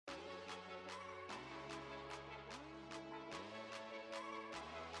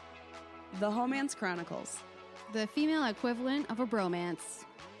The Homance Chronicles. The female equivalent of a bromance.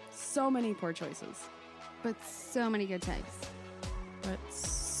 So many poor choices. But so many good types. But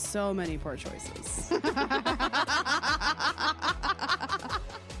so many poor choices.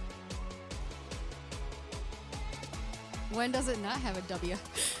 When does it not have a W?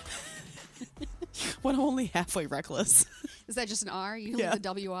 When I'm only halfway reckless. Is that just an R? You Yeah. leave the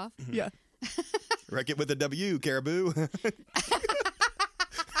W off? Yeah. Wreck it with a W, caribou.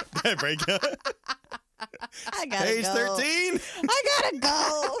 Break up. I gotta Page go. 13. I gotta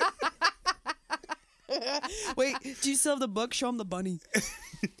go. Wait, do you still have the book? Show him the bunny.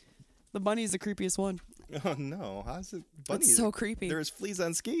 The bunny is the creepiest one. Oh, no. How's it? Bunny? It's so creepy. There's fleas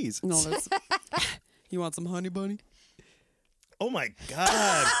on skis. No, that's... You want some honey bunny? Oh, my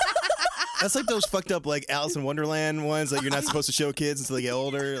God. That's like those fucked up, like, Alice in Wonderland ones that you're not supposed to show kids until they get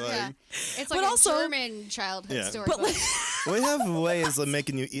older. Like, Yeah. It's like But a also- German childhood Yeah. story. But book. like, we have ways of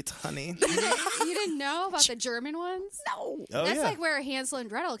making you eat honey. You didn't know about the German ones? no. Oh, That's yeah. like where Hansel and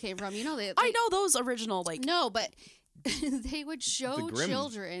Gretel came from. You know they. I know those original, like... No, but they would show Grimm.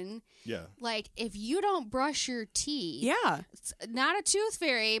 children, Yeah. like, if you don't brush your teeth, Yeah. it's not a tooth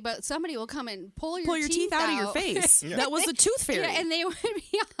fairy, but somebody will come and pull your teeth out of your face. Yeah. That was the tooth fairy. Yeah, and they would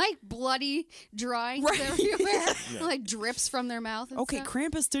be like bloody drawings Right. everywhere, Yeah. like drips from their mouth. And Okay, stuff.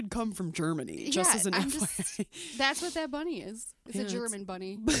 Krampus did come from Germany, just Yeah, as an I'm FYI. That's what that bunny is. It's Yeah, a it's- German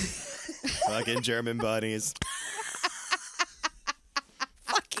bunny. Fucking German bunnies.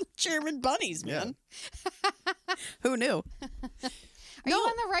 Fucking German bunnies, Yeah. man. Who knew? Are you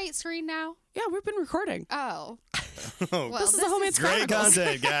on the right screen now? Yeah, we've been recording. Oh, Oh, well, This is the Homance great Chronicles.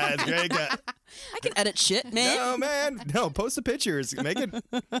 content, guys. Great content. I can edit shit, man. No, man. No, post the pictures. Make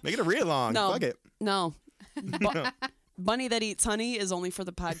it a read along. No. Fuck it. No. Bunny that eats honey is only for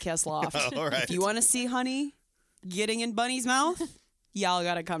the podcast loft. All right. If you want to see honey getting in Bunny's mouth, y'all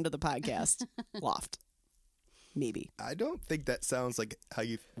got to come to the podcast loft. Maybe. I don't think that sounds like how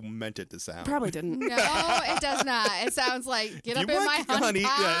you meant it to sound. Probably didn't. no, it does not. It sounds like get If up you in want my honey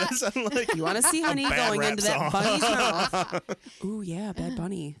pot. yeah, that sounds like You want to see honey bad going rap into song. that bunny's mouth? Ooh, yeah, Bad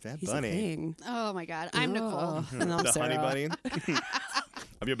Bunny. Bad He's Bunny. A thing. Oh my God, I'm Nicole. Oh, and I'm the Sarah. honey bunny.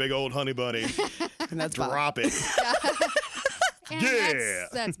 I'm your big old honey bunny. And that's Bob. Drop it. And Yeah.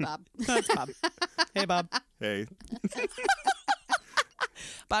 that's Bob. That's Bob. Hey, Bob. Hey.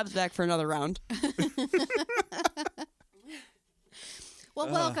 Bob's back for another round. Well,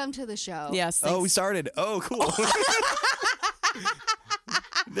 welcome to the show. Yes. Oh, we Thanks. started. Oh, cool.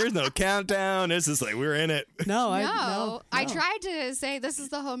 There's no countdown. It's just like we're in it. No, No, I tried to say this is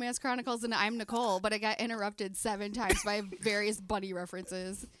the Homance Chronicles and I'm Nicole, but I got interrupted 7 times by various bunny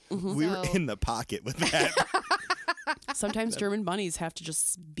references. We were So- in the pocket with that. Sometimes German bunnies have to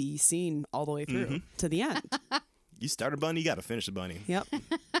just be seen all the way through to the end. You start a bunny, you got to finish a bunny. Yep.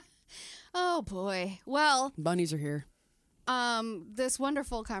 Oh boy. Well, Bunnies are here. this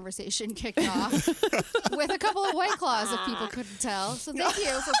wonderful conversation kicked off with a couple of White Claws, if people couldn't tell. So thank you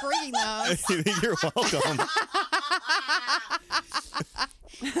for bringing those. You're welcome.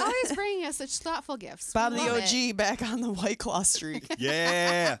 Always bringing us such thoughtful gifts. Bob We the love OG back on the White Claw streak.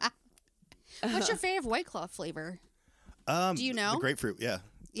 Yeah. it. What's your favorite White Claw flavor? Do you know? The grapefruit, yeah.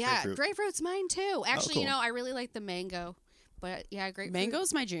 Yeah, Grapefruit. grapefruit's mine too. Actually, cool. you know, I really like the mango. But yeah, grapefruit.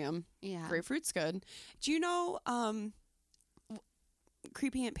 Mango's my jam. Yeah. Grapefruit's good. Do you know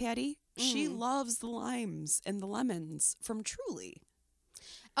Creepy Aunt Patty? She loves the limes and the lemons from Truly.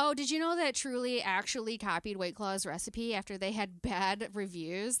 Oh, did you know that Truly actually copied White Claw's recipe after they had bad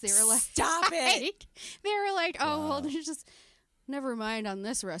reviews? They were like, Stop it. They were like, oh, well, there's just never mind on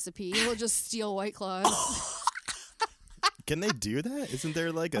this recipe. We'll just steal White Claws. Can they do that? Isn't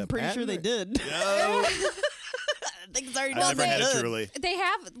there like a I'm pretty sure they patent? did. No. I think it's already I've never had done. it truly. They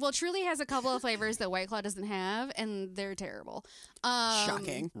have, well, Truly has a couple of flavors that White Claw doesn't have, and they're terrible.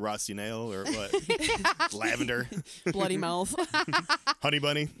 Shocking. Rusty nail or what? Lavender. Bloody mouth. Honey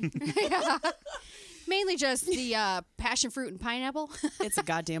bunny. Mainly just the passion fruit and pineapple. It's a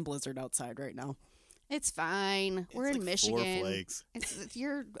goddamn blizzard outside right now. It's fine. We're It's in like Michigan. 4 flakes.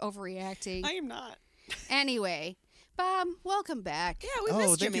 You're overreacting. I am not. Anyway, Bob, welcome back. Yeah, we Oh,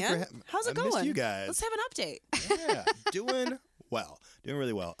 missed you, thank you man. for How's it I missed going? you guys. Let's have an update. Yeah, doing well. Doing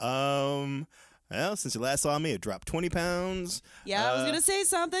really well. Well, since you last saw me, it dropped 20 pounds. Yeah, I was going to say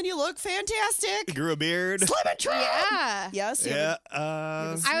something. You look fantastic. Grew a beard. Slim and trim. Yeah. Yes. you Yeah.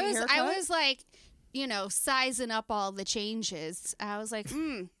 have a- I haircut? was like, you know, sizing up all the changes. I was like,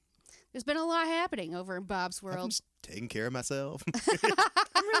 there's been a lot happening over in Bob's I'm world. just taking care of myself.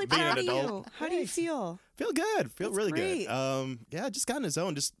 I'm really being proud an of you. adult. How do you feel? Feel good. Feel That's really great. good. Yeah, just got in his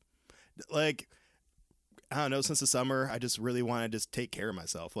zone. Just like I don't know, since the summer, I just really want to just take care of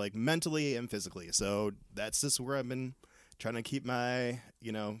myself, like mentally and physically. So that's just where I've been trying to keep my,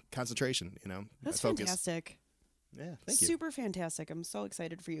 concentration, That's my focus. fantastic. Yeah, thank you. Super fantastic. I'm so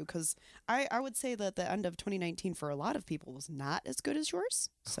excited for you because I would say that the end of 2019 for a lot of people was not as good as yours.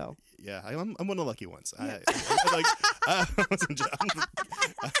 So Yeah, I'm one of the lucky ones. I wasn't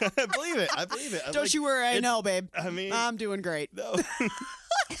I believe it. I believe it. don't you worry, I know, babe. I mean, I'm doing great. no.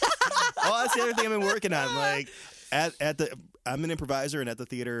 Oh, that's the other thing I've been working on. Like I'm an improviser, and at the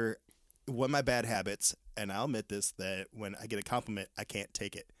theater, one of my bad habits, and I'll admit this, that when I get a compliment, I can't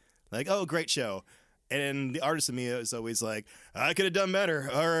take it. Like, oh, great show. And the artist in me is always like, I could have done better.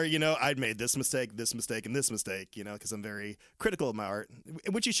 Or, I'd made this mistake, and this mistake, because I'm very critical of my art,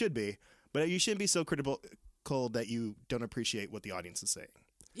 which you should be. But you shouldn't be so critical that you don't appreciate what the audience is saying.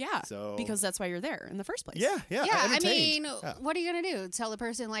 Yeah, So, because that's why you're there in the first place. Yeah. Yeah, I'm I entertained. mean, Yeah. what are you going to do? Tell the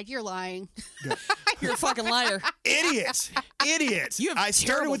person, like, you're lying. You're a fucking liar. Idiot. You have I started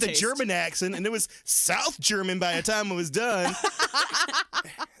terrible with a taste. German accent, and it was South German by the time it was done.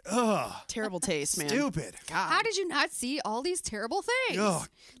 Ugh, Terrible taste, man. stupid. God. How did you not see all these terrible things? Ugh.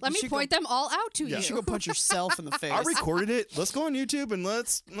 Let You me should point them all out to Yeah. You should you. go punch yourself in the face. I recorded it. Let's go on YouTube and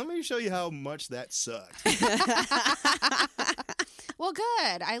let me show you how much that sucked. Well,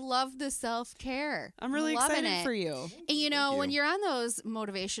 good. I love the self-care. I'm really loving excited it. for you. And Thank when you. you're on those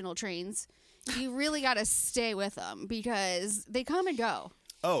motivational trains, you really got to stay with them because they come and go.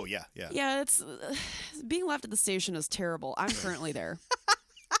 Oh yeah. Yeah, it's being left at the station is terrible. I'm currently there.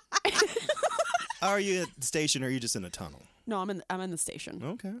 Are you at the station or are you just in a tunnel? No, I'm in the station.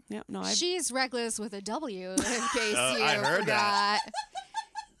 Okay. Yeah, no, I. She's reckless with a W, in case you I heard forgot. that.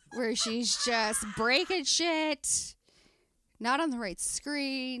 Where she's just breaking shit, not on the right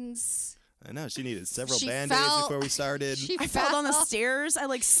screens. I know she needed several She band-aids fell- before we started. I I fell down the stairs. I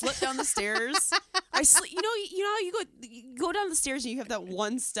slipped down the stairs. You go down the stairs and you have that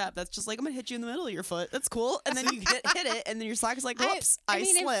one step that's just like I'm gonna hit you in the middle of your foot. That's cool. And then you hit it, and then your sock is like, whoops, I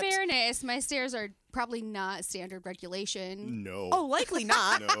mean, slipped. in fairness, my stairs are probably not standard regulation. No. Oh, likely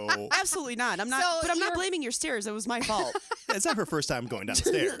not. No. Absolutely not. I'm not. So but I'm not you're- blaming your stairs. It was my fault. It's not her first time going down the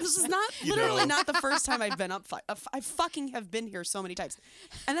stairs. This is not You literally know. not the first time I've been up. I fucking have been here so many times,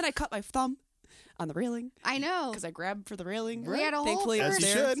 and then I cut my thumb on the railing I know. because I grabbed for the railing. We had a whole Thankfully, it was As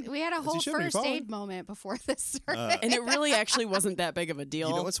you there. should. We had a As you whole should when you're first falling. aid moment before this started. And it really actually wasn't that big of a deal.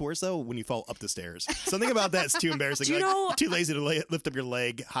 You know what's worse though? When you fall up the stairs. Something about that's too embarrassing. Do you Like, know- too lazy to lift up your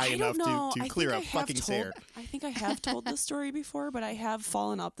leg high I enough don't know. to I clear think a I have fucking told- stair. I think I have told this story before, but I have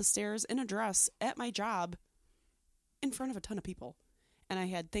fallen up the stairs in a dress at my job in front of a ton of people. And I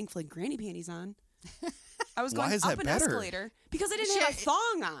had, thankfully, granny panties on. I was Why going is up that an better? escalator because I didn't She have a had-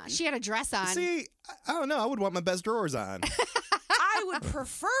 thong on. She had a dress on. See, I don't know. I would want my best drawers on. I would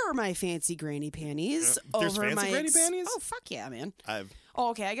prefer my fancy granny panties There's over fancy my granny panties? Oh, fuck yeah, man. I've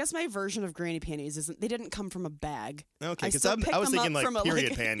Oh, okay. I guess my version of granny panties isn't. They didn't come from a bag. okay I because still I picked was them thinking up like from a,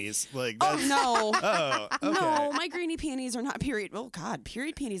 period panties. Like Oh that's, no. oh okay. No, my granny panties are not period. Oh God,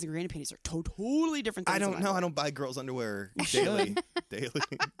 period panties and granny panties are totally different things. I don't in my know. I life. don't buy girls' underwear should. daily.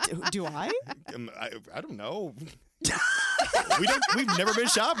 Do I? I don't know. We've never been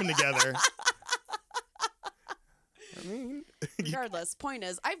shopping together. I mean, Regardless, point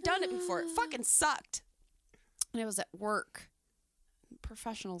is, I've done it before. It fucking sucked, and it was at work,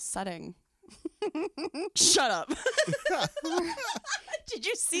 professional setting. Shut up. Did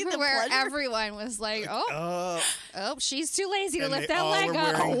you see the where pleasure? everyone was like, oh, she's too lazy to and lift they that all leg were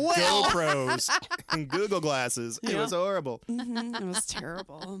up. wearing Well. GoPros and Google glasses. It Yeah. was horrible. It was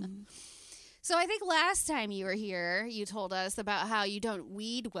terrible. So I think last time you were here, you told us about how you don't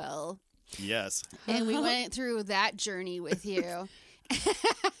weed well. Yes. And we went through that journey with you.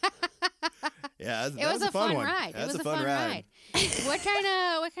 Yeah, It was a fun one. ride. That's It was a fun ride. What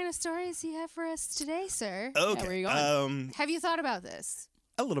kind of stories do you have for us today, sir? Okay. where you going? Have you thought about this?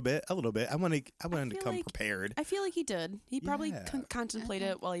 A little bit. I wanted to feel come like- prepared. I feel like he did. He probably Yeah. contemplated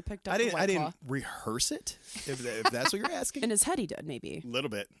it while he picked up I the didn't. White I didn't Claw. rehearse it. If that's what you're asking. In his head, he did maybe. A little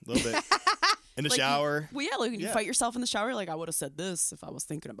bit. In the Like, shower. Well, yeah, like when you Yeah. fight yourself in the shower, like I would have said this if I was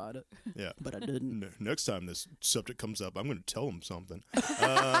thinking about it, Yeah. but I didn't. Next time this subject comes up, I'm going to tell him something.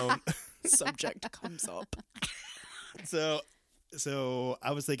 Subject comes up. So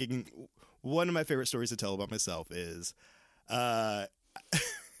I was thinking, one of my favorite stories to tell about myself is,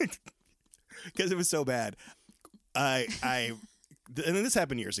 because it was so bad. And this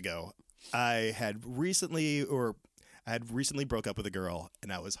happened years ago. I had recently broke up with a girl,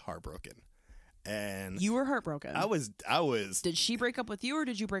 and I was heartbroken. And You were heartbroken. I was. Did she break up with you or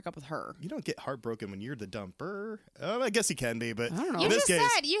did you break up with her? You don't get heartbroken when you're the dumper. I guess you can be, but I don't know. You in this just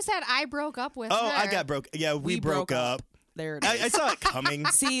case, said you said I broke up with her. I got broke. Yeah, we broke up. There it is. I saw it coming.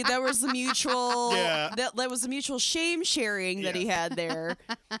 See, that was the mutual. Yeah. That was the mutual shame sharing that he had there.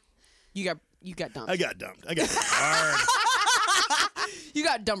 You got dumped. I got dumped. I got dumped hard. You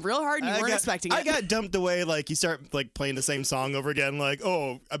got dumped real hard and you weren't expecting it. I got dumped the way like you start like playing the same song over again. Like,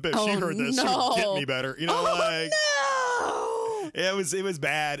 oh, I bet she heard this. She no. would get me better. You know, like no. it was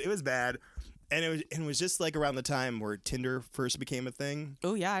bad. It was bad. And it was just like around the time where Tinder first became a thing.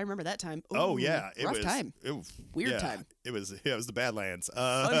 Oh yeah, I remember that time. Ooh, Oh yeah, it rough was time. Weird yeah, time. It was the Badlands.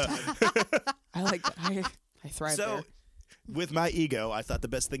 Fun time. I like that. I thrive So, there. with my ego, I thought the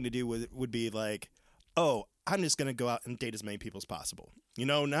best thing to do would be like, oh, I'm just gonna go out and date as many people as possible. You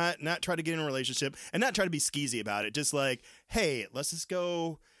know, not try to get in a relationship and not try to be skeezy about it. Just like, hey, let's just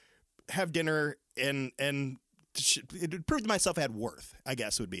go have dinner and it proved to myself I had worth, I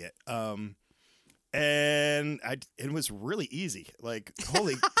guess would be it. And it was really easy. Like,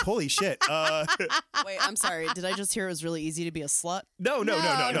 holy shit. Wait, I'm sorry. Did I just hear it was really easy to be a slut? No. He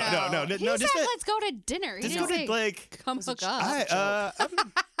Just said, let's go to dinner. He just didn't go say, to like. come hook up.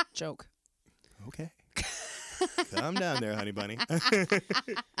 Joke. Okay. Calm down there, honey bunny.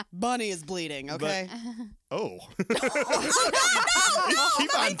 Bunny is bleeding. Okay. Oh.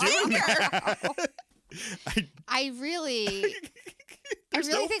 Keep on doing that. I really There's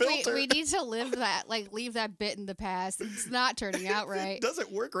think no filter. we need to leave that bit in the past. It's not turning out right. It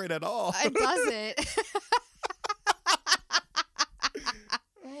doesn't work right at all. It doesn't.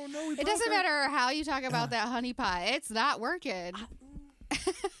 Oh no, It doesn't matter how you talk about that honey pie. It's not working.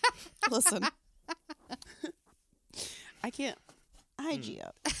 Listen. I can't IG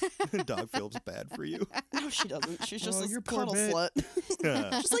up. Dog feels bad for you. No, she doesn't. She's just Your a poor cuddle bit. slut.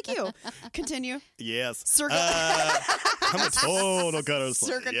 Just like you. Continue. Yes. Circa, I'm a total cuddle slut.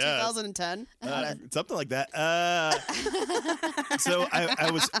 circa Yes. 2010. Something like that. So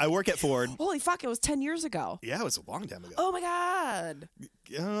I work at Ford. Holy fuck, it was 10 years ago. Yeah, it was a long time ago. Oh my god.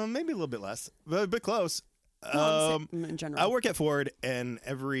 Maybe a little bit less, but close. No, in general. I work at Ford, and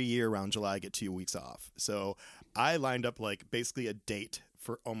every year around July I get 2 weeks off. So I lined up like basically a date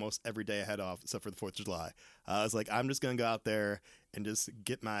for almost every day I had off, except for the 4th of July. I was like, I'm just gonna go out there and just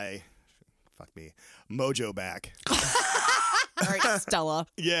get my mojo back. All right, Stella.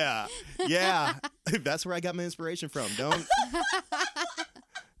 Yeah. That's where I got my inspiration from. Don't.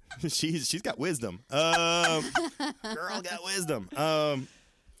 She's got wisdom. Girl got wisdom.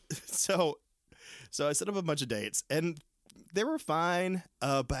 So I set up a bunch of dates, and they were fine,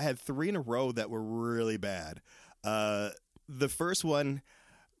 but I had 3 in a row that were really bad. The first one,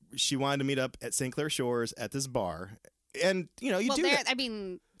 she wanted to meet up at St. Clair Shores at this bar, and you know you do that. I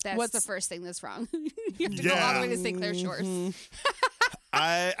mean, that's What's- the first thing that's wrong. You have to go all the way to St. Clair Shores.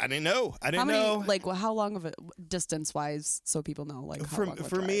 I didn't know. I How didn't many, know. like, how long of it, distance-wise, so people know, like, how long of a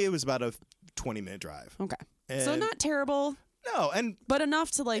For drive? me, it was about a 20-minute drive. Okay. So And- not terrible, No, but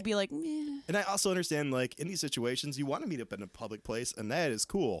enough to, like, be like, meh, and I also understand, like, in these situations, you want to meet up in a public place, and that is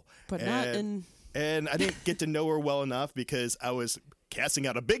cool. but not in... And I didn't get to know her well enough because I was casting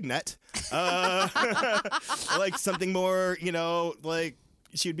out a big net. Like something more, you know, like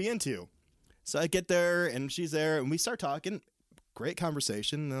she'd be into. So I get there, and she's there, and we start talking. Great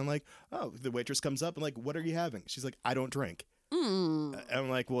conversation. And I'm like, oh, the waitress comes up and like, what are you having? She's like, I don't drink. I'm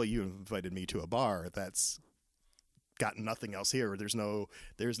like, well, you invited me to a bar that's got nothing else here. There's no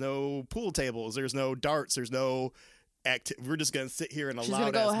pool tables. There's no darts. There's no we're just gonna sit here in a She's loud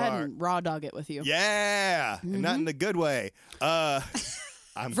going to go ass ahead bar. and raw dog it with you. Yeah, and not in a good way. I'm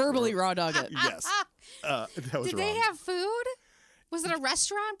Verbally raw dog it. Yes. That was Did wrong. they have food? Was it a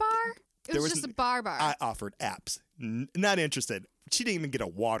restaurant bar? It There was was just a bar. I offered apps. Not interested. She didn't even get a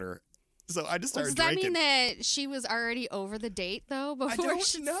water. So I just started Does that drinking. mean that she was already over the date though before don't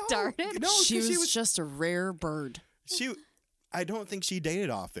she know. started? No, She 'cause was just a rare bird. I don't think she dated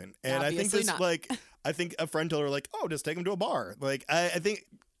often. And Obviously I think not. I think a friend told her like, oh, just take him to a bar. Like I think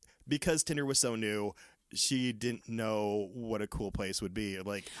because Tinder was so new, she didn't know what a cool place would be.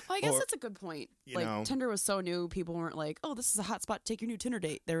 Like, Well, I guess or- that's a good point. you Like, know. Tinder was so new, people weren't like, oh, this is a hot spot, take your new Tinder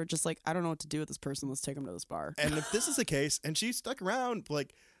date. They were just like, I don't know what to do with this person, let's take them to this bar. And if this is the case, and she stuck around,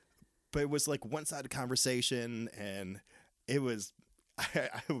 like, but it was like one-sided conversation, and it was, I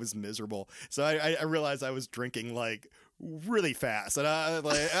was miserable. So I realized I was drinking like really fast, and I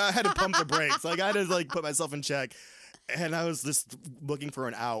had to pump the brakes. Like I had to like put myself in check, and I was just looking for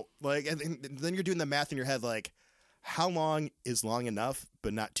an out. Like, and then you're doing the math in your head, like, how long is long enough,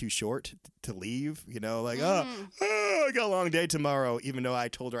 but not too short to leave? You know, like, oh, I got a long day tomorrow, even though I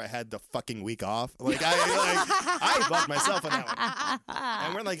told her I had the fucking week off. I bugged myself on that one.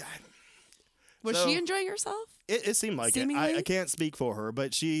 And we're like, Was so, she enjoying herself? It seemed like Seemingly? it. I can't speak for her,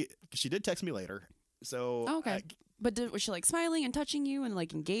 but she did text me later. So Okay. But was she like smiling and touching you and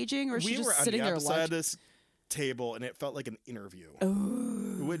like engaging, or was she we just were on sitting the there opposite watching? side of this table, and it felt like an interview.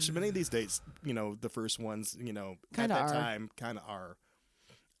 Oh. Which many of these dates, the first ones, Kinda at that are. time, kind of are.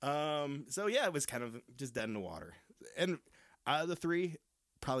 So yeah, it was kind of just dead in the water. And out of the three,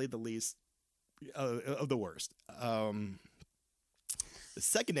 probably the least of the worst. The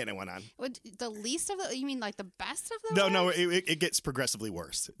second date I went on. The least of the? You mean like the best of the? No, worst? it gets progressively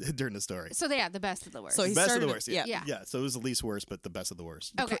worse during the story. So yeah, the best of the worst. So he Best of started the it- worst. yeah. Yeah. So it was the least worst, but the best of the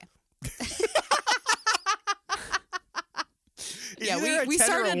worst. Okay. Yeah, Either a we 10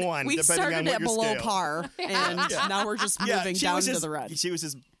 or a started 1, we depending on started what at your below scale. par, and now we're just moving she down was to just, the red. She was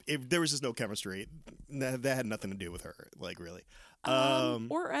just. There was just no chemistry. That had nothing to do with her. Like really.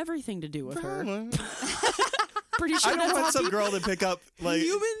 Or everything to do with her. I Pretty sure don't that's want how some people- girl to pick up like.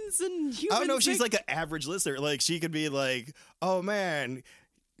 humans and humans. I don't know if she's like an average listener. Like she could be like, "Oh man,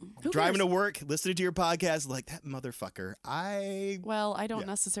 driving to work, listening to your podcast, like that motherfucker." Well, I don't Yeah.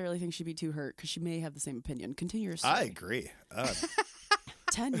 necessarily think she'd be too hurt because she may have the same opinion. Continue your story. I agree.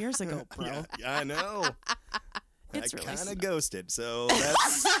 10 years ago, bro. Yeah, I know. It's I really kind sad. of ghosted, so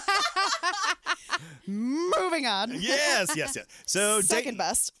that's Moving on. yes. So Second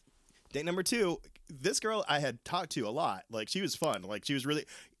best. date number 2. This girl I had talked to a lot. Like she was fun. Like she was one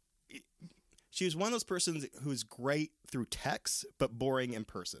of those persons who's great through text but boring in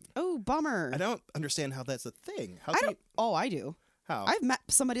person. Oh, bummer. I don't understand how that's a thing. How I can don't. Oh, I do. how? I've met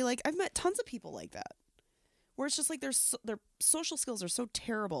tons of people like that, where it's just like their social skills are so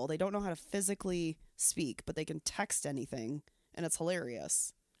terrible they don't know how to physically speak, but they can text anything, and it's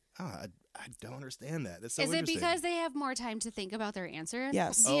hilarious. I don't understand that. That's so Is it interesting. because they have more time to think about their answer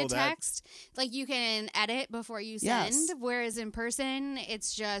Yes. via Oh, that- text? Like you can edit before you Yes. send, whereas in person,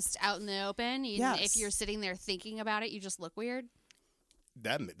 it's just out in the open. Yes. If you're sitting there thinking about it, you just look weird.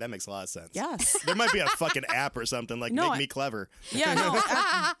 that makes a lot of sense. Yes. There might be a fucking app or something like No, Make Me Clever. Yeah, no.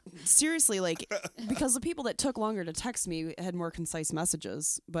 Seriously, like, because the people that took longer to text me had more concise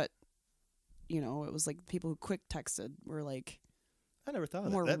messages, but, it was like people who quick texted were like I never thought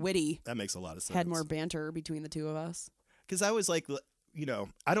of more that. witty, That makes a lot of sense. had more banter between the two of us. Because I was like,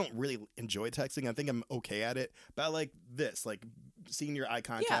 I don't really enjoy texting. I think I'm okay at it. But I like this, like seeing your eye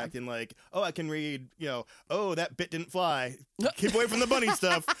contact and like, oh, I can read, oh, that bit didn't fly. Keep away from the bunny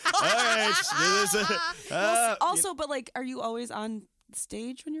stuff. All right. Also, but like, are you always on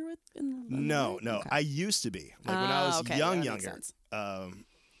stage when you're with? No. Okay. I used to be. Like when I was okay, younger. that makes sense.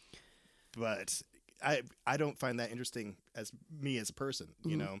 But I don't find that interesting as me as a person,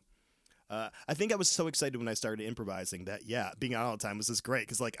 you know. I think I was so excited when I started improvising that being out all the time was just great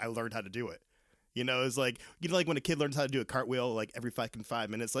because like I learned how to do it. It's like like when a kid learns how to do a cartwheel like every fucking 5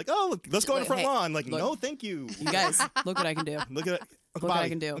 minutes. Like, oh, look, let's go on the front Hey, lawn. Like, look. no, thank you. You guys, look what I can do. Look at Uncle Look what I Bobby.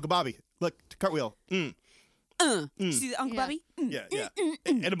 can do. Uncle Bobby, look, cartwheel. See the Uncle Yeah. Bobby? Yeah.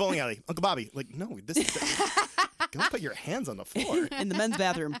 In a bowling alley, Uncle Bobby. Like, no, this is. Don't put your hands on the floor. In the men's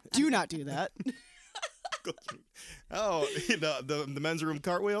bathroom. Do not do that. Oh, the men's room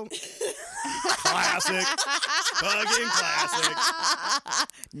cartwheel. Classic. Fucking classic.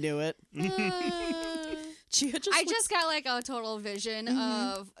 Knew it. I just got like a total vision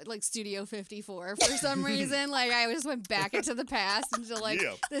of like Studio 54 for some reason. Like I just went back into the past into like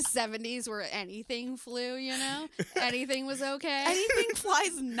Yeah. the 70s where anything flew, anything was okay. Anything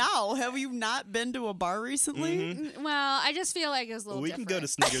flies now. Have you not been to a bar recently? Well, I just feel like it was a little We can go to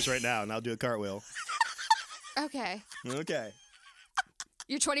different. Snickers right now, and I'll do a cartwheel. Okay. Okay.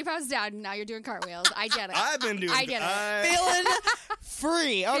 You're 20 pounds down and now you're doing cartwheels. I get it. I've been doing. I get it. Feeling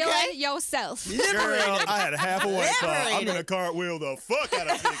free, okay? Feeling yourself. Girl, I had a half a white claw. I'm Liberated. gonna cartwheel the fuck out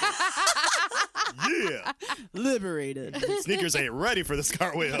of Snickers. Yeah. Liberated. Sneakers ain't ready for this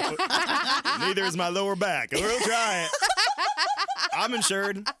cartwheel. Neither is my lower back. We'll try it. I'm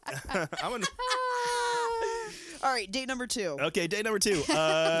insured. All right, date number 2. Okay, date number 2.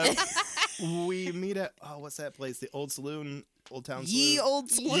 We meet at what's that place? The Old Saloon, Old Town Saloon. Ye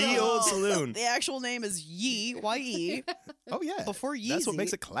Old Saloon. Ye Old Saloon. The actual name is Ye, Y-E. Oh yeah, Before That's what Yeezy.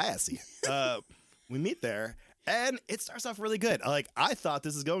 makes it classy. We meet there, and it starts off really good. Like I thought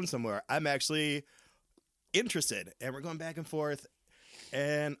this is going somewhere. I'm actually interested, and we're going back and forth.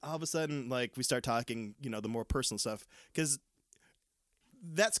 And all of a sudden, like we start talking, the more personal stuff, because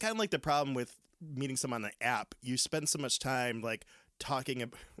that's kind of like the problem with meeting someone on the app. You spend so much time like talking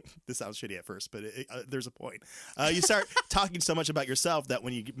about, this sounds shitty at first, but there's a point. You start talking so much about yourself that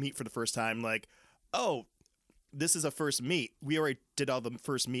when you meet for the first time, like, oh, this is a first meet. We already did all the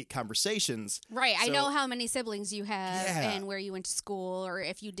first meet conversations. Right. I So- know how many siblings you have Yeah. and where you went to school or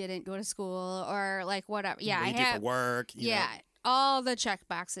if you didn't go to school or like whatever. Yeah, what I you do have. for work. You Yeah. know. All the check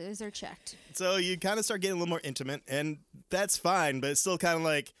boxes are checked. So you kind of start getting a little more intimate, and that's fine, but it's still kind of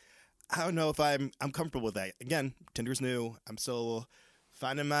like, I don't know if I'm comfortable with that. Again, Tinder's new. I'm still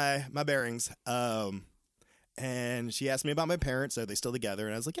finding my bearings. And she asked me about my parents. Are they still together?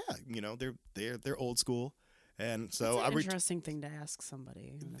 And I was like, yeah, you know, they're old school. And so That's I an reached. interesting thing to ask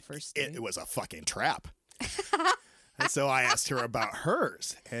somebody on the first date. It was a fucking trap. And so I asked her about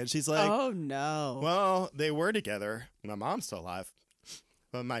hers, and she's like, oh no. well, they were together. My mom's still alive.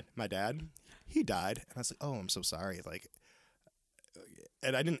 But my dad, he died. And I was like, oh, I'm so sorry. Like,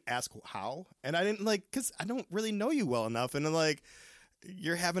 and I didn't ask how. And I didn't because I don't really know you well enough. And then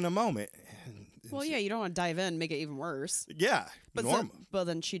you're having a moment. And Well, yeah, you don't want to dive in, make it even worse. yeah, But normal. but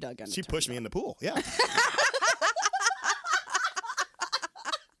then she dug in. She pushed me in the pool. Yeah.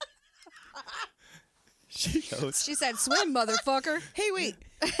 She goes, She said, swim, motherfucker. Hey, wait.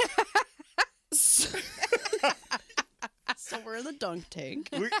 So we're in the dunk tank.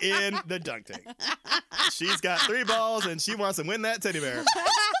 we're in the dunk tank. She's got 3 balls, and she wants to win that teddy bear.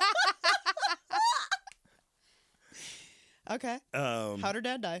 Okay. How'd her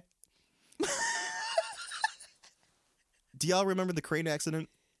dad die? Do y'all remember the crane accident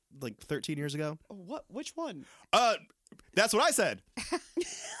 13 years ago? What? Which one? That's what I said.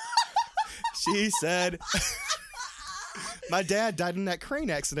 She said, my dad died in that crane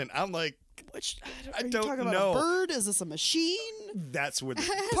accident. I'm like, Which? I Are you don't talking about know. a bird? Is this a machine? that's where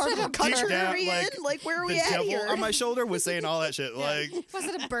the Part of a country down, are we in? Like, where are we the at devil here? on my shoulder was saying all that shit. Like, Was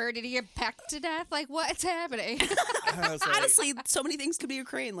it a bird? Did he get pecked to death? Like, what's happening? I was like, Honestly, so many things could be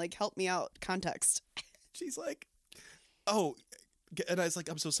Ukraine. Like, help me out. Context. she's like, oh, and I was like,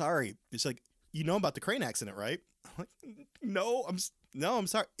 I'm so sorry. She's like, you know about the crane accident, right? I'm like, no, I'm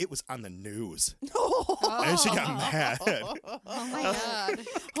sorry. It was on the news. And she got mad. Oh my God.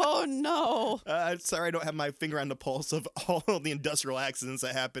 Oh no. Sorry, I don't have my finger on the pulse of all the industrial accidents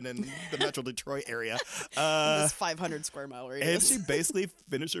that happen in the Metro Detroit area. This 500 square mile And radius. she basically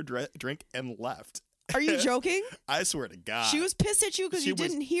finished her drink and left. Are you joking? I swear to God. She was pissed at you because She you was-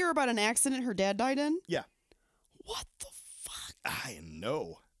 didn't hear about an accident her dad died in? Yeah, What the fuck? I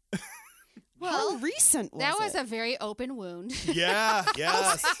know. How recent was That was it? a very open wound. Yeah,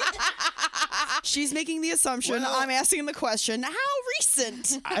 yes. She's making the assumption. Well- I'm asking the question. How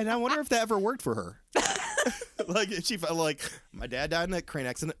recent? And I wonder if that ever worked for her. If she felt like, my dad died in that crane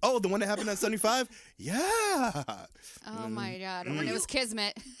accident. Oh, the one that happened on 75? Yeah. Oh my God. When it was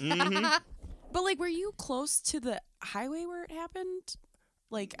Kismet. But like, were you close to the highway where it happened?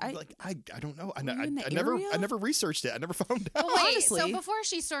 Like, I don't know. I you in the never area? researched it. I never found out. But wait, Honestly. so before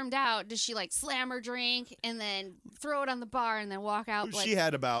she stormed out, did she like slam her drink and then throw it on the bar and then walk out? Like, She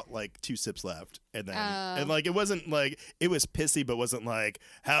had about 2 sips left, and then Oh. and it wasn't it was pissy, but wasn't like,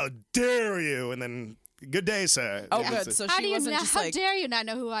 how dare you, and then good day, sir. Oh, It was, good. So how she do you wasn't not? just How like. dare you not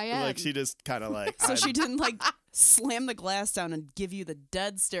know who I am? she just kind of So she didn't slam the glass down and give you the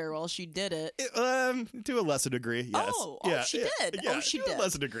dead stare while she did it. to a lesser degree, yes. Oh, yeah, she yeah, did. Yeah, Oh, she to did. a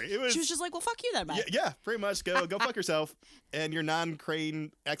lesser degree. It was. She was just like, "Well, fuck you then, bye." yeah, pretty much. Go fuck yourself and your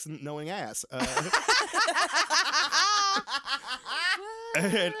non-crane accident knowing ass.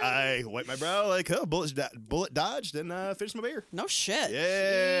 And I wiped my brow like, oh, bullet dodged, and finished my beer. No shit.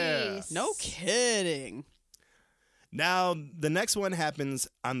 Yeah. Jeez. No kidding. Now the next one happens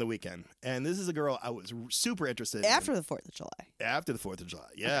on the weekend, and this is a girl I was super interested in. After the 4th of July. After the 4th of July.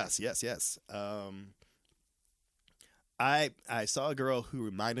 Yes, yes. I saw a girl who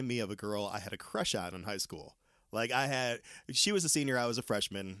reminded me of a girl I had a crush on in high school. She was a senior, I was a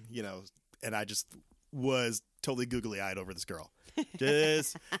freshman, and I just was totally googly-eyed over this girl.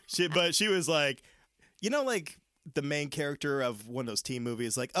 But she was like, the main character of one of those teen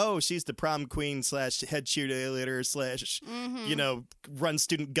movies, like, oh, she's the prom queen / head cheerleader / run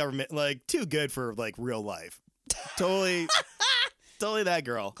student government, like, too good for real life. Totally that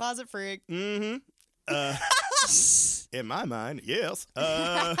girl. Closet freak. Mm-hmm. In my mind, yes.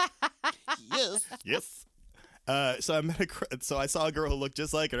 Yes. Yes. So I saw a girl who looked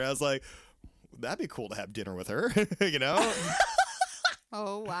just like her. And I was like, that'd be cool to have dinner with her,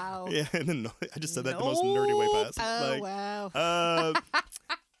 Oh wow. Yeah, and then I just said that the most nerdy way possible. Oh wow.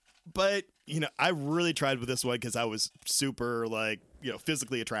 But I really tried with this one because I was super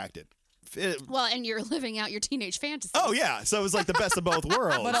physically attracted. Well, and you're living out your teenage fantasy. Oh yeah, so it was like the best of both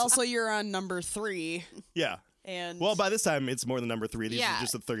worlds. But also, you're on number 3. Yeah. And Well, by this time it's more than number 3. These Yeah. are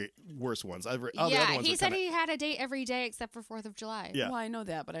just the 3 worst ones. All the other Yeah, ones he are said kinda, he had a date every day except for 4th of July. Yeah. Well, I know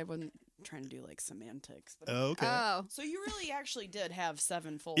that, but I wouldn't trying to do like semantics. But Okay. Oh. So you really actually did have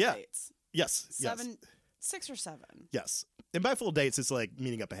 7 full Yeah. dates. Yes. 6 or 7. Yes. And by full dates, it's like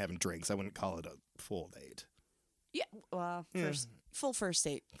meeting up and having drinks. I wouldn't call it a full date. Yeah. Well, full first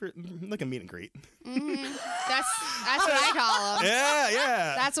date. Like a meet and greet. That's what I call them.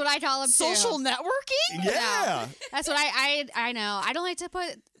 Yeah. That's what I call them too. Social networking? Yeah. That's what I know. I don't like to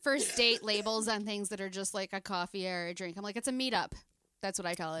put first date labels on things that are just like a coffee or a drink. I'm like, it's a meetup. That's what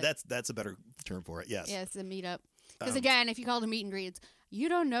I call it. That's a better term for it. Yes. Yeah, it's a meetup. Because again, if you call it a meet and greet, you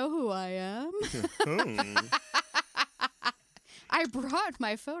don't know who I am. I brought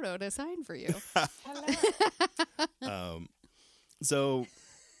my photo to sign for you. So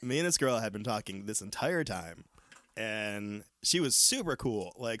me and this girl had been talking this entire time, and she was super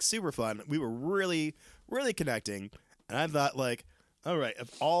cool, like super fun. We were really, really connecting, and I thought, like, all right,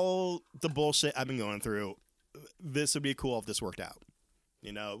 of all the bullshit I've been going through, this would be cool if this worked out.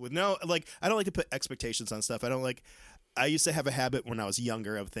 You know, with no, like, I don't like to put expectations on stuff. I used to have a habit when I was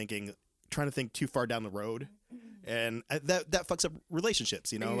younger of trying to think too far down the road. And that fucks up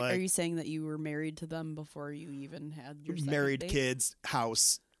relationships, you know. Are you saying that you were married to them before you even had your second married, date? kids,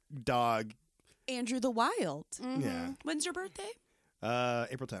 house, dog. Andrew the Wild. Yeah. When's your birthday?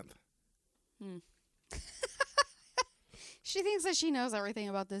 April 10th. She thinks that she knows everything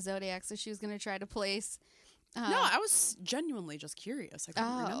about the zodiac, so she was going to try to place. No, I was genuinely just curious. I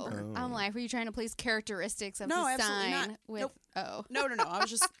couldn't remember. I'm like, were you trying to place characteristics of No, the absolutely sign not. with? Nope. Oh, No. I was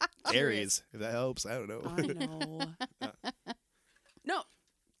just Aries, if that helps. I don't know. I know. No.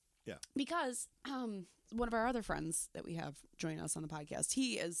 Yeah. Because one of our other friends that we have join us on the podcast,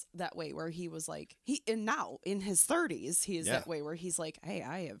 he is that way where he was like, now in his 30s, he is that way where he's like, hey,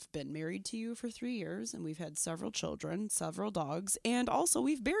 I have been married to you for 3 years and we've had several children, several dogs, and also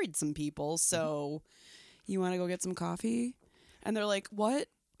we've buried some people. So you want to go get some coffee? And they're like, what?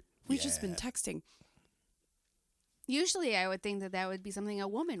 We've just been texting. usually I would think that would be something a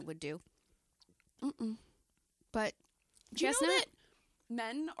woman would do. But Do you guess know not. that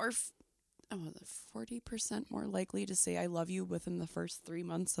men are 40% more likely to say I love you within the first 3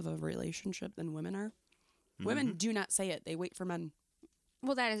 months of a relationship than women are? Women do not say it. They wait for men.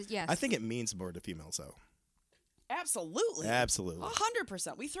 Well, that is, yes. I think it means more to females, though. Absolutely. Absolutely.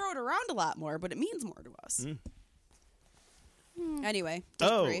 100%. We throw it around a lot more, but it means more to us. Anyway, date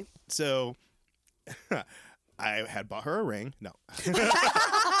Oh, 3. so I had bought her a ring. No.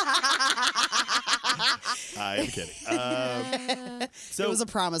 I am kidding. So it was a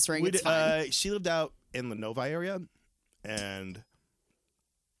promise ring. It's fine. she lived out in the Novi area, and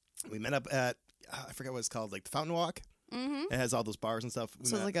we met up at, I forget what it's called, like the Fountain Walk. It has all those bars and stuff.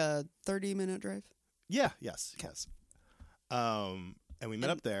 So it's like a 30-minute drive? Yeah, yes. And we met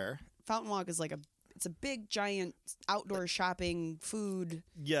up there. Fountain Walk is like it's a big, giant outdoor shopping, food.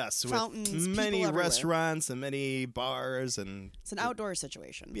 Yes, fountains, with people many everywhere. restaurants and many bars, and It's an outdoor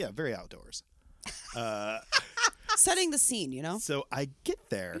situation. yeah, very outdoors. Setting the scene, you know? So I get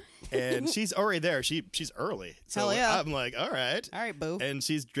there, and she's already there. She's early. So Hell yeah. I'm like, all right. All right, boo. And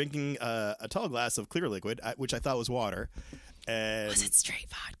she's drinking a tall glass of clear liquid, which I thought was water. And Was it straight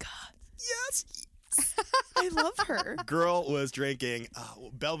vodka? yes, I love her. girl was drinking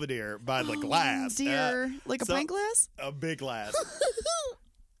Belvedere by the glass. Dear. Like a so- pint glass? A big glass.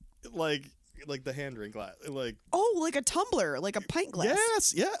 like the hand drink glass. Like Oh, like a tumbler, like a pint glass.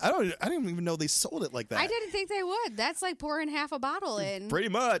 yes, yeah. I didn't even know they sold it like that. I didn't think they would. That's like pouring half a bottle in. Pretty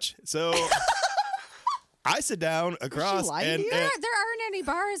much. So I sit down across lying to and, you? There aren't any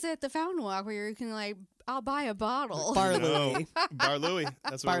bars at the Fountain Walk where you can like, I'll buy a bottle. Bar no, Louie. Bar Louie.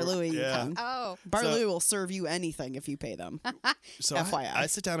 That's Bar what Louie, you yeah. can. Oh, Bar So- Louie will serve you anything if you pay them. So FYI. I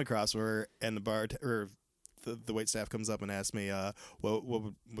sit down across from her, and the wait staff comes up and asks me, what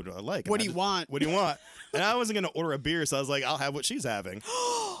would I like? What And do you I want? What do you want? And I wasn't gonna order a beer, so I was like, I'll have what she's having.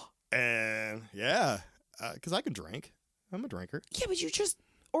 And yeah, because I can drink. I'm a drinker. Yeah, but you just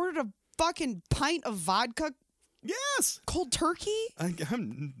ordered a fucking pint of vodka Yes, cold turkey?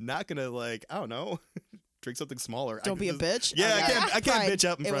 I'm not gonna I don't know. Drink something smaller. Don't be a bitch. Yeah, Okay. I can't Pride. bitch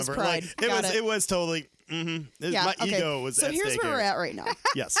up in It front was of her. pride. Got It was totally. My ego was So at here's stake where we're here. at right now.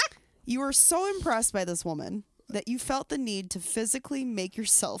 Yes. You were so impressed by this woman that you felt the need to physically make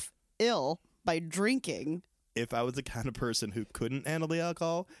yourself ill by drinking. If I was the kind of person who couldn't handle the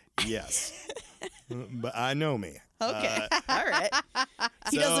alcohol, yes. But I know me. Okay. All right.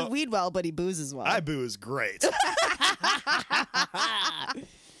 He so- doesn't weed well, but he boozes well. I booze great.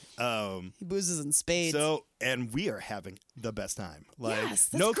 He boozes in spades. So, and we are having the best time. Like, Yes,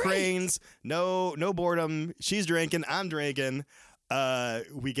 that's no great. cranes, no boredom. She's drinking, I'm drinking.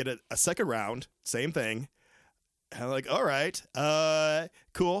 We get a second round, same thing. And I'm like, all right,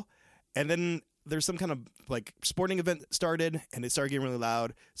 cool. And then there's some kind of like sporting event started, and it started getting really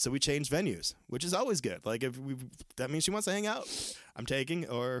loud. So we changed venues, which is always good. Like if that means she wants to hang out, I'm taking,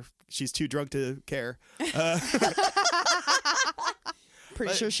 or she's too drunk to care.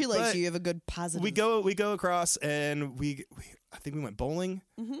 Pretty sure she likes you. You have a good positive. We go across, and I think we went bowling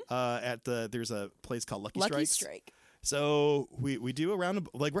there's a place called Lucky Strike. So we do a round of,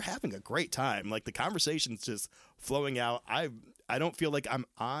 like, we're having a great time. Like the conversation's just flowing out. I don't feel like I'm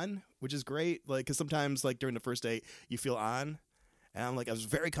on, which is great. Like, because sometimes like during the first date you feel on, and I'm like, I was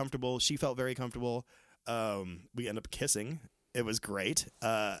very comfortable. She felt very comfortable. We end up kissing. It was great.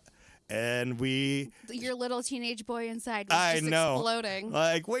 And your little teenage boy inside was just exploding.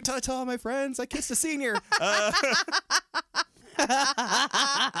 Like, wait till I tell all my friends I kissed a senior.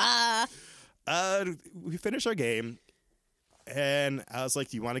 We finished our game, and I was like,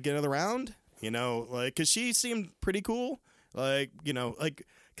 "Do you want to get another round?" You know, like, because she seemed pretty cool. Like, you know, like,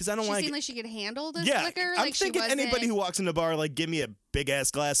 because I don't want. She seemed like she could handle the yeah, liquor. I'm like thinking she wasn't... anybody who walks in the bar, like, give me a big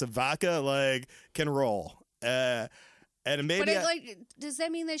ass glass of vodka, like, can roll. And maybe. But does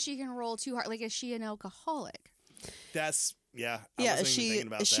that mean that she can roll too hard? Like, is she an alcoholic? That's yeah. Yeah, is she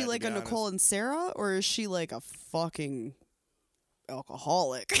like a Nicole and Sarah, or is she like a fucking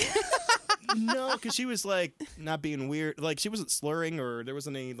alcoholic? No, because she was like not being weird. Like she wasn't slurring, or there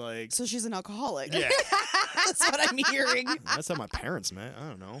wasn't any like. So she's an alcoholic. Yeah, that's what I'm hearing. That's how my parents met. I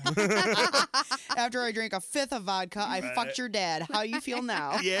don't know. After I drank a fifth of vodka, I fucked your dad. How you feel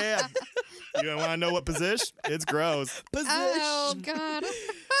now? Yeah. You don't want to know what position? It's gross. Position. Oh God.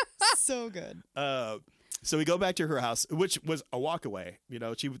 So good. So we go back to her house, which was a walk away. You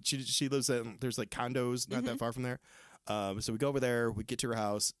know, she lives in, there's like condos not that far from there. So we go over there, we get to her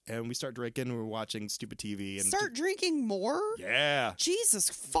house, and we start drinking. We're watching stupid TV. And start drinking more? Yeah. Jesus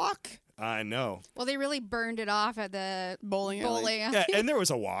fuck. I know. Well, they really burned it off at the bowling alley. Yeah, and there was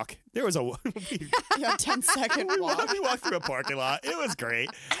a walk. There was a 10-second walk. We walked through a parking lot. It was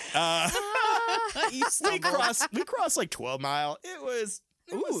great. We crossed like 12 Mile.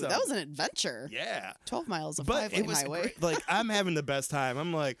 Ooh, that was an adventure. Yeah. 12 miles of but it was highway. Great. Like, I'm having the best time.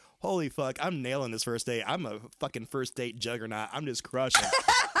 I'm like, holy fuck, I'm nailing this first date. I'm a fucking first date juggernaut. I'm just crushing.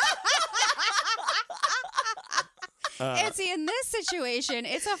 And see, in this situation,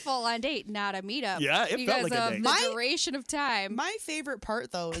 it's a full-on date, not a meetup. Yeah, it felt like a date. Because of the duration of time. My favorite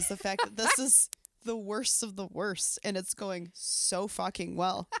part, though, is the fact that this is the worst of the worst, and it's going so fucking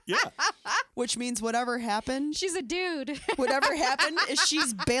well. Yeah. Which means whatever happened... She's a dude. Whatever happened is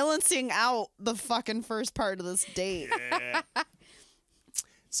she's balancing out the fucking first part of this date. Yeah.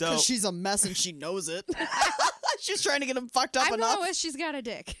 So because she's a mess and she knows it. She's trying to get him fucked up enough. I'm going with she's got a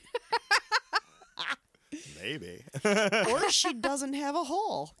dick. Maybe. Or she doesn't have a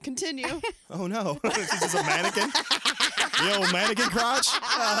hole. Continue. Oh, no. She's just a mannequin? The old mannequin crotch?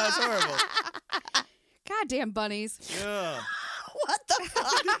 Oh, that's horrible. Goddamn bunnies. Yeah. What the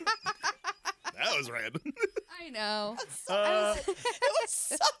fuck? That was random. I know. It was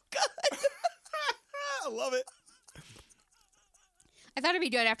so good. I love it. I thought it'd be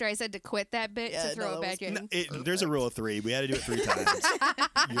good after I said to quit that bit to throw it back in. No, there's a rule of 3. We had to do it 3 times.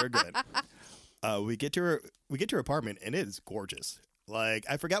 You're good. We get to her apartment, and it is gorgeous. Like,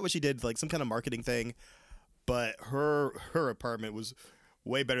 I forgot what she did, like some kind of marketing thing, but her apartment was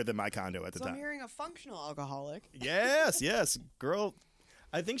way better than my condo at the time. I'm hearing a functional alcoholic. Yes, girl.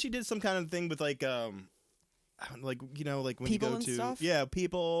 I think she did some kind of thing with like you know, like when people you go and to stuff? Yeah,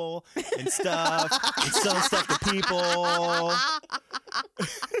 people and stuff and selling stuff to people.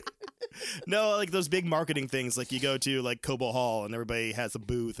 No, like those big marketing things, like you go to like Cobo Hall and everybody has a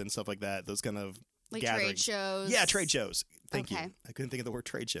booth and stuff like that. Those kind of like gatherings. trade shows. Yeah, trade shows. Thank you. I couldn't think of the word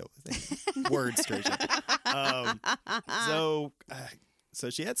trade show. Words trade show. So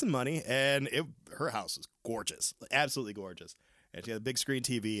she had some money, and her house was gorgeous, absolutely gorgeous. And she had a big screen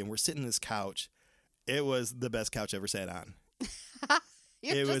TV, and we're sitting on this couch. It was the best couch I ever sat on.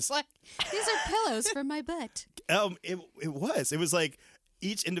 It was like, these are pillows for my butt. It was like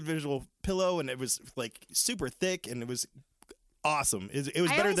each individual pillow, and it was like super thick, and it was awesome. It was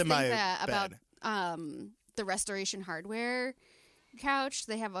better than my bed. About the Restoration Hardware couch.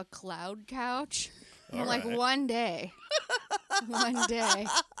 They have a cloud couch. I'm like, one day. I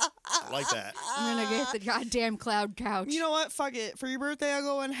like that. I'm going to get the goddamn cloud couch. You know what? Fuck it. For your birthday, I'll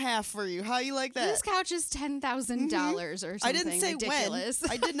go in half for you. How you like that? This couch is $10,000 or something. I didn't say ridiculous.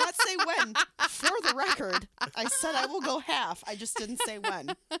 when. I did not say when. For the record, I said I will go half. I just didn't say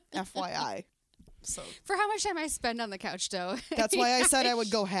when. FYI. So for how much time I spend on the couch, though. That's why I said I would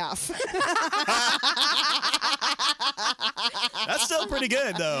go half. That's still pretty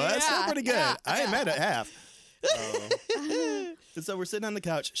good, though. That's still pretty good. Yeah, I ain't mad at half. So we're sitting on the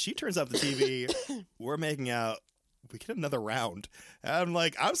couch. She turns off the TV. We're making out. We get another round. And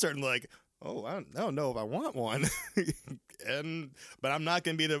I'm starting oh, I don't know if I want one. But I'm not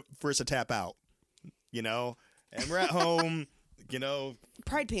going to be the first to tap out, And we're at home,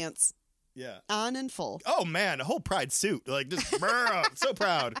 Pride pants. Yeah. On and full. Oh, man. A whole pride suit. Just, so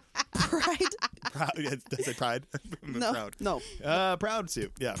proud. Pride? Proud. Did I say pride? No. Proud. No. Proud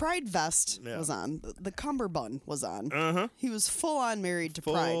suit. Yeah. Pride vest was on. The cummerbund was on. Uh-huh. He was full on married to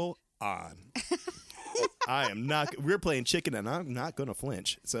Pride. Full on. I am not. We're playing chicken, and I'm not going to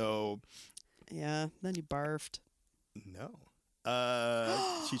flinch. So. Yeah. Then you barfed. No.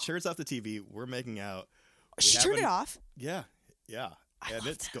 She turns off the TV. We're making out. She turned it off? Yeah. Yeah. And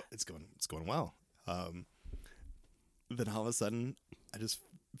it's going well. Then all of a sudden, I just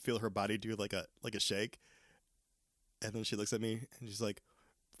feel her body do like a shake, and then she looks at me and she's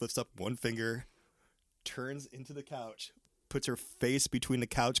lifts up one finger, turns into the couch, puts her face between the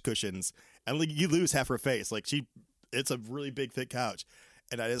couch cushions, and you lose half her face. It's a really big thick couch,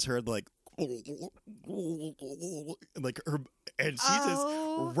 and I just heard her, and she's just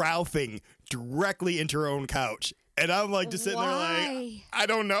ralphing directly into her own couch. And I'm just sitting there I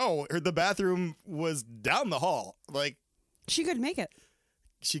don't know. The bathroom was down the hall. She couldn't make it.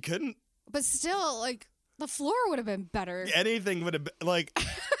 She couldn't. But still, the floor would have been better. Anything would have been,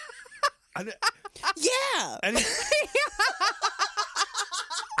 yeah.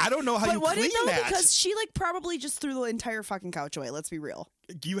 I don't know how you clean that. Because she probably just threw the entire fucking couch away. Let's be real.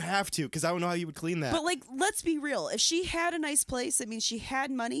 You have to, because I don't know how you would clean that. But let's be real. If she had a nice place, it means she had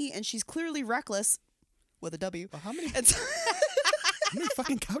money, and she's clearly reckless. With a W. Well, how many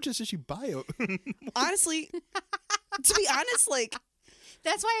fucking couches did she buy? Honestly, to be honest,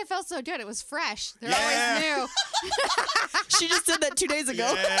 that's why it felt so good. It was fresh. They're always new. She just did that 2 days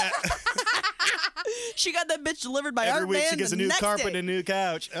ago. Yeah. She got that bitch delivered by Every our week man she gets the a new next carpet day. and a new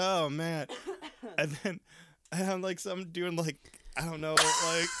couch. Oh, man. And then I'm some doing I don't know,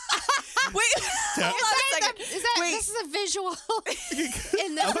 Wait, hold on a second. This is a visual.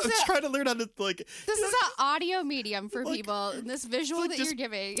 And I was trying to learn how to this is an audio medium for people. And this visual that you're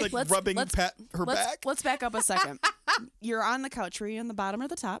giving, rubbing her back. Let's back up a second. You're on the couch. Were you on the bottom or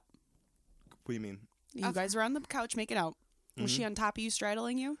the top? What do you mean? You guys were on the couch making out. Was she on top of you,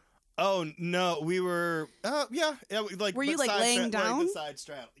 straddling you? Oh no, we were. Yeah. Were you side laying down? the side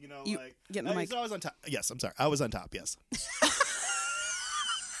straddle. Getting the mic. So I was on top. Yes, I'm sorry. I was on top. Yes.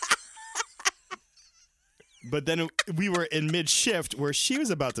 But then we were in mid-shift where she was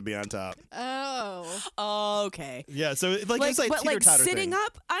about to be on top. Oh. Okay. Yeah, so it's but teeter-totter sitting thing.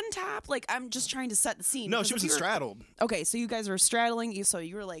 up on top. I'm just trying to set the scene. No, she wasn't straddled. Okay, so you guys were straddling you, so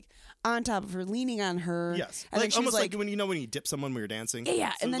you were on top of her, leaning on her. Yes, and then she almost was when you dip someone when you're dancing.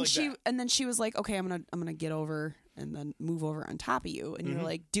 Yeah, So and then that. she was like, okay, I'm gonna get over and then move over on top of you, and you're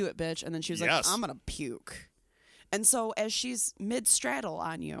like, do it, bitch, and then she was Yes. like, I'm gonna puke, and so as she's mid straddle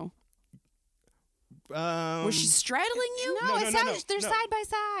on you. Was she straddling you? No, No, they're no. side by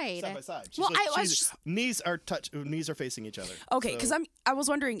side. Side by side. Well, I was just- knees are facing each other. Okay, So- because I was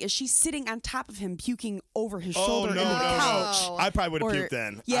wondering, is she sitting on top of him, puking over his Oh shoulder no, into no, the no. couch? I probably would Or- have puked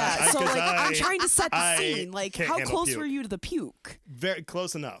then. Yeah, so I'm I- trying to set the I scene. can't How handle close puke. were you to the puke? Very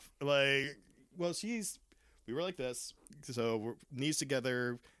close enough. We were like this, so we're knees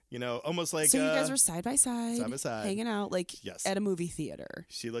together. Almost like. So you guys were side by side, hanging out Yes. at a movie theater.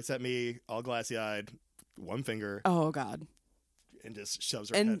 She looks at me, all glassy-eyed, one finger, Oh God! and just shoves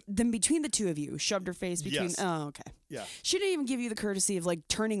her And head. then between the two of you, shoved her face between. Yes. Oh, okay. Yeah. She didn't even give you the courtesy of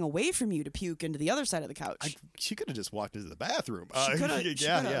turning away from you to puke into the other side of the couch. She could have just walked into the bathroom. She coulda- she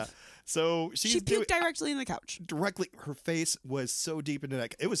yeah. could've. So she puked directly in the couch. directly. Her face was so deep into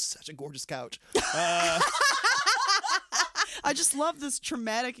that. It was such a gorgeous couch. I just love this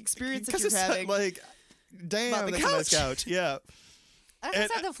traumatic experience that Because you're it's having. damn, About the that's a nice couch. couch. Yeah. I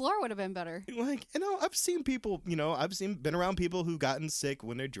And said the floor would have been better. I've seen people, been around people who've gotten sick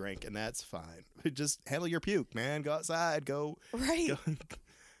when they drink, and that's fine. Just handle your puke, man. Go outside. Go. Right. Go.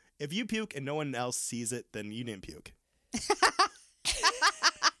 If you puke and no one else sees it, then you didn't puke.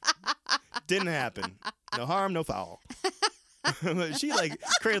 Didn't happen. No harm, no foul. She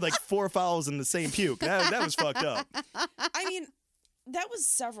created 4 fouls in the same puke. That was fucked up. I mean, that was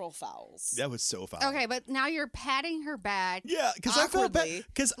several fouls. That was so foul. Okay, but now you're patting her back. Yeah, because I felt bad. Awkwardly.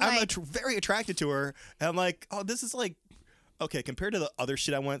 Because I'm very attracted to her. And I'm like, oh, this is okay, compared to the other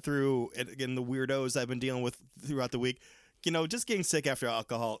shit I went through and the weirdos I've been dealing with throughout the week, just getting sick after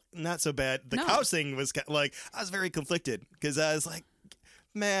alcohol, not so bad. The No. couch thing was I was very conflicted because I was like,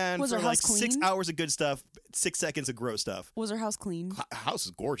 man, Was for her house 6 clean? hours of good stuff, 6 seconds of gross stuff. Was her house clean? House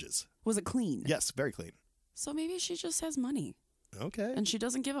is gorgeous. Was it clean? Yes, very clean. So maybe she just has money. Okay. And she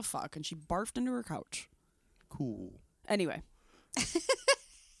doesn't give a fuck, and she barfed into her couch. Cool. Anyway.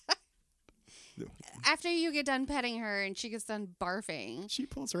 After you get done petting her and she gets done barfing, She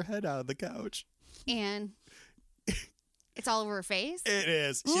pulls her head out of the couch. and it's all over her face. It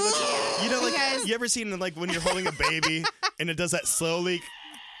is. She looks, you know, like, Because- you ever seen, like, when you're holding a baby and it does that slowly?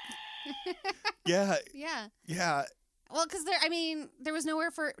 Yeah. Yeah. Yeah. Well, because there was nowhere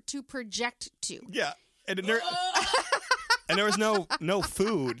for to project to. Yeah. And there, and there was no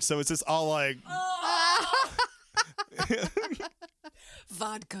food, so it's just all like...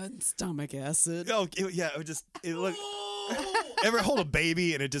 Vodka and stomach acid. Oh, it would just... It look. Ever hold a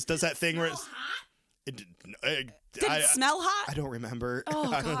baby and it just does that thing where it's... Did it smell hot? I don't remember. Oh,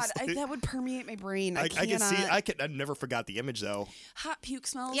 God. honestly. That would permeate my brain. I can see. cannot. I never forgot the image, though. Hot puke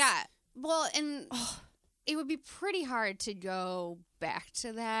smells? Yeah. Well, and it would be pretty hard to go back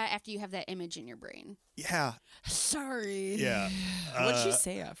to that after you have that image in your brain. Yeah. Sorry. Yeah. What'd she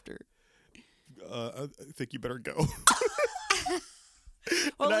say after? I think you better go.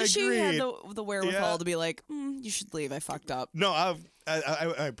 Well, And at I least she had agreed. the wherewithal Yeah. to be like, you should leave. I fucked up. No, I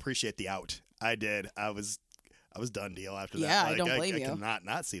appreciate the out. I did. I was done deal after that. Yeah, I don't blame I you. cannot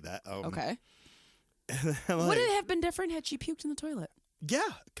not see that. Okay. like, Would it have been different had she puked in the toilet? Yeah,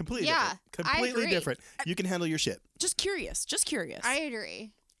 completely Yeah, different. Completely agree. different. You can handle your shit. Just curious. I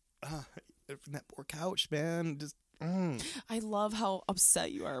agree. That poor couch, man. Just. I love how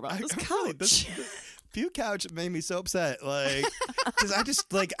upset you are about this couch. Really, this puke couch made me so upset. Like, because I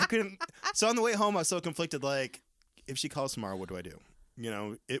just, like, I couldn't. So on the way home, I was so conflicted. Like, if she calls tomorrow, what do I do? You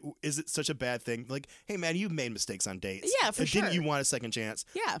know, is it such a bad thing? Like, hey, man, you've made mistakes on dates. Yeah, for sure. Didn't you want a second chance?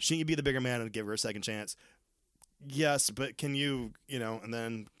 Yeah. Shouldn't you be the bigger man and give her a second chance? Yes, but can you, and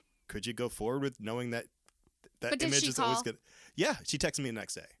then could you go forward with knowing that But did image she is always call? good? Yeah, she texted me the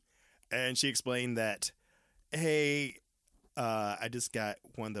next day. And she explained that, hey, I just got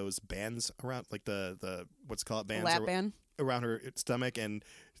one of those bands around, like the what's it called, bands Lap band? around her stomach, and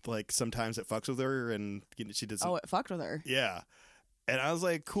like sometimes it fucks with her, and she doesn't. Oh, it fucked with her. Yeah, and I was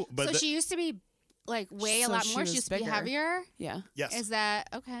like, cool, but So she used to be like weigh a So lot she more. was She used to be bigger. heavier. Yeah. yes, Is that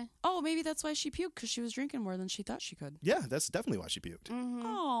okay? Oh, maybe that's why she puked, because she was drinking more than she thought she could. yeah, that's definitely why she puked. Mm-hmm.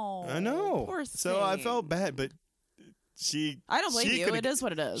 Oh. I know. Poor So I thing. felt bad, but she. I don't blame she you. couldn't- It is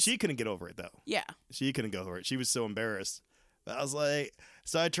what it is. She couldn't get over it though. Yeah. She couldn't go over it. She was so embarrassed. But I was like,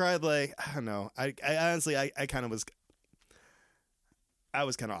 so I tried, like, I don't know. I honestly, I kind of was. I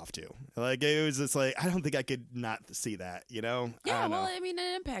was kind of off too. Like, it was just like, I don't think I could not see that, I Yeah, don't well, know. I mean,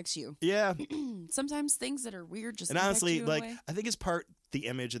 it impacts you. Yeah. Sometimes things that are weird just And impact honestly, you in a like, way. I think it's part the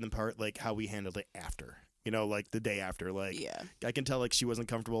image and then part, like, how we handled it after. Like the day after. Like, Yeah. I can tell, like, she wasn't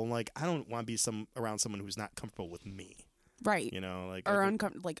comfortable. And, like, I don't want to be around someone who's not comfortable with me. Right. Like, Or I could-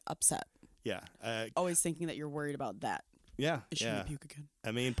 uncomfortable, like upset. yeah. Always thinking that you're worried about that. Yeah. Is she Yeah. gonna puke again?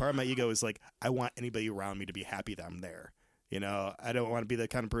 I mean, part of my ego is like, I want anybody around me to be happy that I'm there. I don't want to be the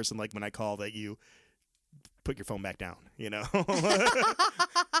kind of person, like, when I call that you put your phone back down,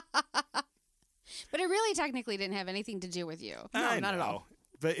 But it really technically didn't have anything to do with you. I not at know. all.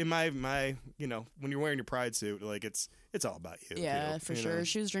 But in my when you're wearing your pride suit, like, it's all about you. Yeah, too, for sure.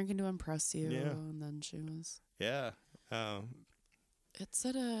 She was drinking to impress you, Yeah. and then she was. Yeah. It's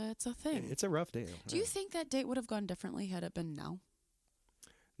a thing. It's a rough deal. Do you think that date would have gone differently had it been now?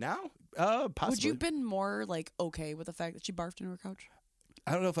 Now? Possibly. Would you have been more like okay with the fact that she barfed into her couch?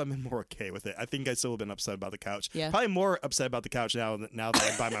 I don't know if I'm more okay with it. I think I still have been upset about the couch. Yeah. Probably more upset about the couch now that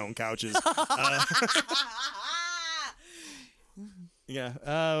I buy my own couches. Yeah.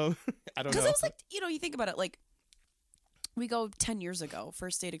 I don't Because know. it was like, you think about it, like, we go 10 years ago,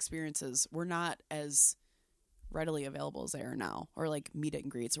 first date experiences were not as readily available as they are now, or like meet and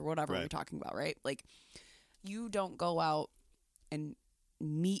greets or whatever we're Right. talking about, right? Like, you don't go out and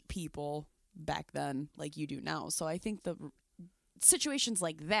meet people back then like you do now. So I think the situations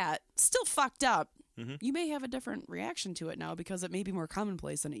like that, still fucked up, Mhm. you may have a different reaction to it now because it may be more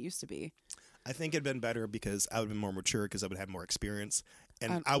commonplace than it used to be. I think it'd been better because I would have been more mature because I would have more experience.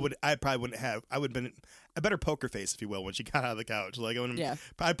 And Um, I probably wouldn't have, I would have been a better poker face, if you will, when she got out of the couch. Like, I wouldn't, Yeah.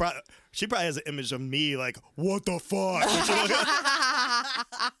 she probably has an image of me like, what the fuck?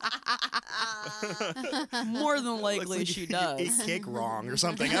 More than Looks likely like she you does. ate cake wrong or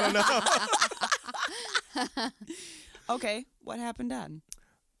something. I don't know. Okay, what happened then?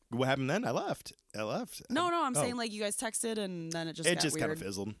 What happened then? I left. No, I'm Oh. saying like you guys texted and then it just It got just kind weird. of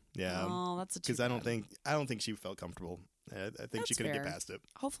fizzled. Yeah. Oh, that's a Because I don't think she felt comfortable. I think she That's couldn't fair. get past it.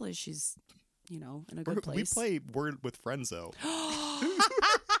 Hopefully she's, in a good We place. play Word with Friends though.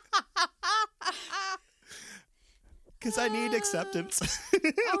 Because I need acceptance. Oh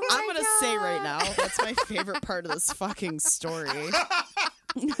I'm my gonna say right God. now, that's my favorite part of this fucking story.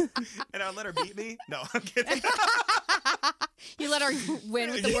 And I'll let her beat me? No, I'm kidding. You let her win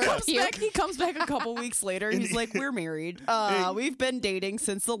with the Yeah. word puke. He comes back a couple weeks later. And he's like, "We're married. We've been dating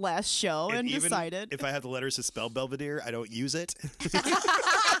since the last show, and even decided if I have the letters to spell Belvedere, I don't use it.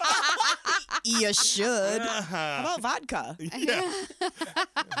 you should." Uh-huh. How about vodka? Yeah.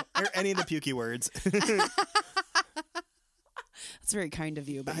 Or any of the pukey words. That's very kind of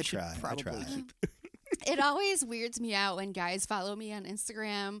you, but I you should try. probably keep. It always weirds me out when guys follow me on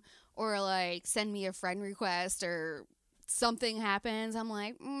Instagram or like send me a friend request or something happens. I'm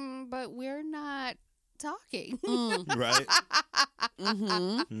like, but we're not talking. Right? Mm-hmm.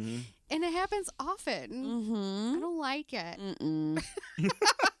 Mm-hmm. And it happens often. Mm-hmm. I don't like it. Mm-mm.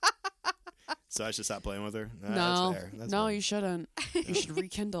 So I should stop playing with her? No, That's fair. That's no, fine. you shouldn't. You should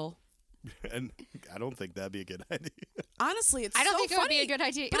rekindle. And I don't think that'd be a good idea. Honestly, it's I don't so think it funny. would be a good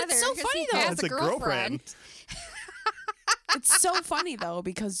idea But either. it's so 'cause funny, he though. has It's a a girlfriend. It's so funny though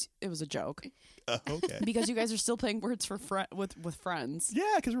because it was a joke. Okay. Because you guys are still playing words for with friends. Yeah,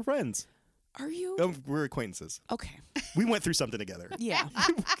 because we're friends. Are you? We're acquaintances. Okay. We went through something together. Yeah.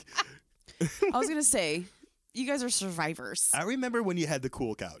 I was gonna say, you guys are survivors. I remember when you had the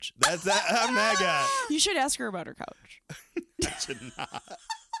cool couch. I'm that guy. You should ask her about her couch. I should not.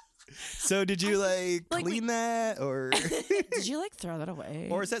 So did you like clean that or Did you like throw that away?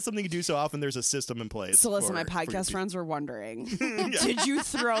 or is that something you do so often there's a system in place? So listen, my for podcast you? friends were wondering, did you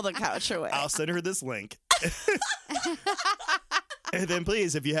throw the couch away? I'll send her this link. And then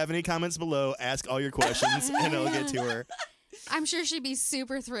please, if you have any comments below, ask all your questions and I'll get to her. I'm sure she'd be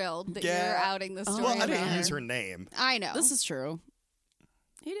super thrilled that Yeah. you're outing the story. Well, I about didn't her. use her name. I know. This is true.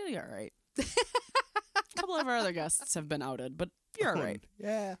 You did all right. A couple of our other guests have been outed, but you're all right.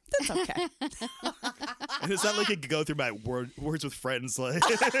 Yeah. That's okay. And it's not like you could go through my words with friends. Like,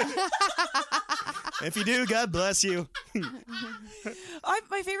 if you do, God bless you.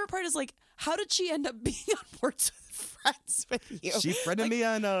 My favorite part is like, how did she end up being on Words with Friends with you? She friended me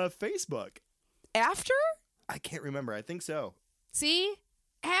on Facebook. After? I can't remember. I think so. See?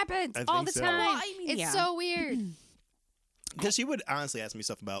 Happens I all think the so. time. Well, I mean, it's yeah. so weird. Because she would honestly ask me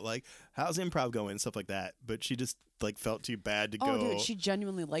stuff about like how's improv going and stuff like that, but she just like felt too bad to Oh, go. dude, she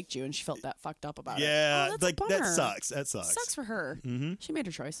genuinely liked you, and she felt that fucked up about it. Yeah, Oh, that's like a that bummer. sucks. That sucks. Sucks for her. Mm-hmm. She made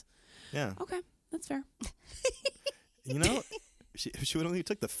her choice. Yeah. Okay, that's fair. You know, she would only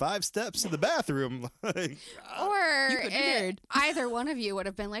took the 5 steps to the bathroom. Like, Or You could be married. either one of you would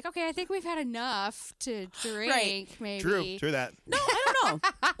have been like, okay, I think we've had enough to drink, maybe. true that. No, I don't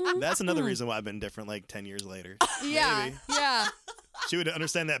know. That's another reason why I've been different. Like 10 years later. Yeah, Maybe. yeah. She would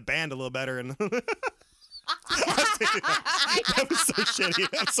understand that band a little better. And that was so shitty.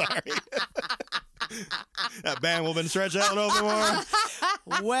 I'm sorry. That band will have been stretched out a little bit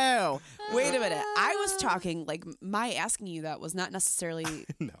more. Whoa. Wait a minute. I was talking, like, my asking you that was not necessarily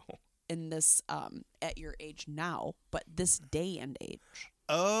No. in this, at your age now, but this day and age.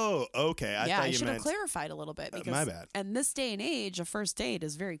 Oh, okay. I yeah, thought I you should have meant. clarified a little bit. Because, my bad. And this day and age, a first date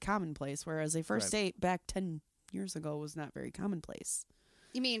is very commonplace, whereas a first date back 10 years ago was not very commonplace.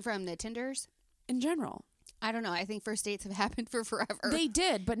 You mean from the Tinders? In general. I don't know. I think first dates have happened for forever. They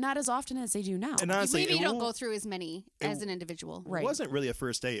did, but not as often as they do now. And honestly, Maybe it you don't won't- go through as many as an individual. Right. wasn't really a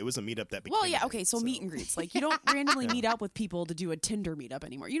first date. It was a meetup that became Well, yeah, a okay, date, so meet and greets. Like, you don't randomly Yeah. meet up with people to do a Tinder meetup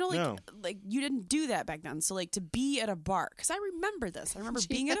anymore. You know, like, No. like you didn't do that back then. So, like, to be at a bar, because I remember this. I remember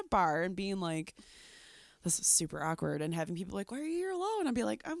being at a bar and being like, this is super awkward, and having people like, why are you here alone? I'd be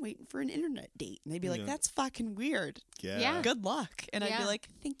like, I'm waiting for an internet date. And they'd be like, Yeah. that's fucking weird. Yeah. Good luck. And I'd Yeah. be like,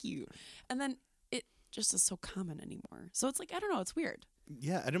 thank you. And then it just is so common anymore. So it's like, I don't know, it's weird.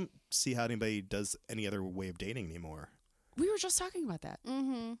 Yeah, I don't see how anybody does any other way of dating anymore. We were just talking about that.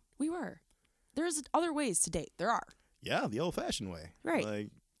 Mm-hmm. We were. There's other ways to date. There are. Yeah, the old-fashioned way. Right. Like,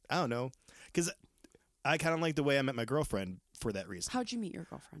 I don't know. Because I kind of like the way I met my girlfriend for that reason. How'd you meet your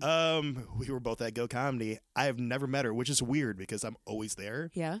girlfriend? We were both at Go Comedy. I have never met her, which is weird because I'm always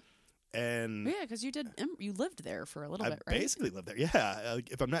there. Yeah. And Yeah, because you lived there for a little I bit, right? basically live there. Yeah.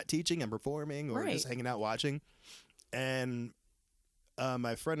 If I'm not teaching, I'm performing or Right. just hanging out watching. And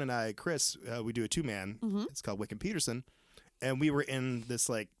my friend and I, Chris, we do a 2-man. Mhm. It's called Wieck and Peterson. And we were in this,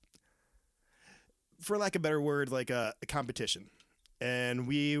 like, for lack of a better word, like a competition. And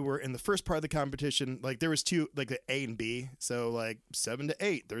we were in the first part of the competition. Like, there was 2, like the A and B. So, like, 7 to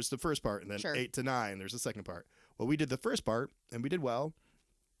 8, there's the first part. And then Sure. 8 to 9, there's the second part. Well, we did the first part, and we did well.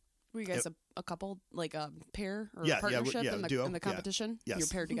 Were you guys a couple, like a pair or Yeah, a yeah, partnership yeah, in the duo, in the yeah. competition? Yes. You're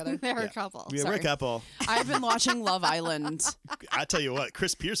paired together. They're Yeah. a couple. We were Sorry. a couple. I've been watching Love Island. I tell you what,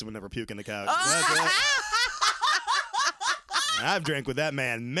 Chris Pearson would never puke in the couch. Ah! That's I've drank with that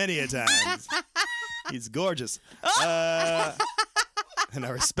man many a times. He's gorgeous. And I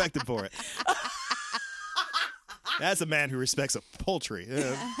respect him for it. That's a man who respects a poultry.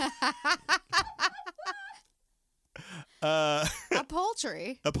 A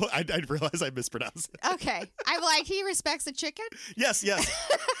poultry. I realize I mispronounced it. Okay. I'm like, he respects a chicken? Yes.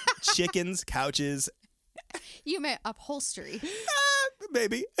 Chickens, couches. You meant upholstery.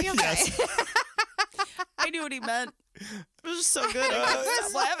 Maybe. Okay. Yes. I knew what he meant. It was just so good. I couldn't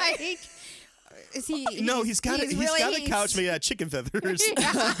stop laughing. Is he? No, he's got a couch made out of chicken feathers.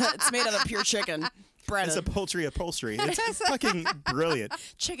 It's made out of pure chicken. Breaded. It's a poultry upholstery. It's fucking brilliant.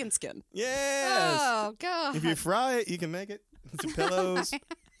 Chicken skin. Yes. Oh god. If you fry it, you can make it into pillows.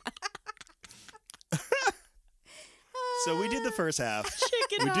 So we did the first half.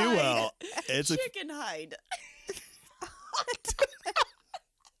 Chicken We hide. do well. It's Chicken hide.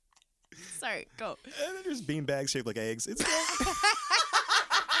 Sorry, go. and then there's beanbags shaped like eggs. It's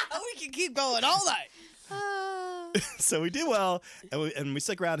We can keep going all night. So we do well, and we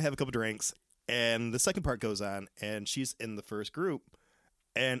stick around and have a couple drinks, and the second part goes on, and she's in the first group,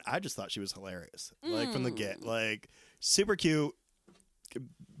 and I just thought she was hilarious, like from the get, like super cute,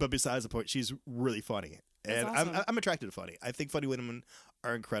 but besides the point, she's really funny, and awesome. I'm attracted to funny. I think funny women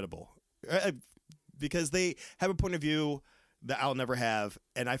are incredible because they have a point of view that I'll never have,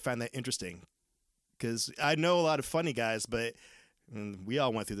 and I find that interesting because I know a lot of funny guys, but. We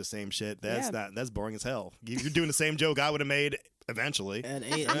all went through the same shit. That's boring as hell. You're doing the same joke I would have made eventually. In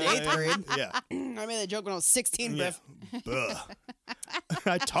eighth grade. Yeah. I made that joke when I was 16, Yeah. Biff. Ugh.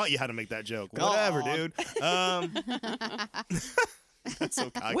 I taught you how to make that joke. God. Whatever, dude. That's so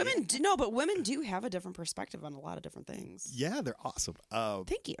cocky. Women do have a different perspective on a lot of different things. Yeah, they're awesome.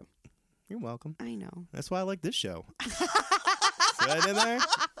 Thank you. You're welcome. I know. That's why I like this show. See what I did there?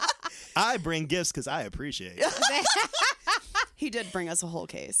 I bring gifts because I appreciate it. He did bring us a whole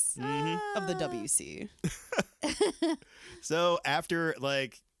case of the WC. So after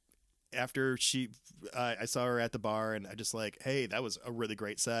she, I saw her at the bar, and I just like, hey, that was a really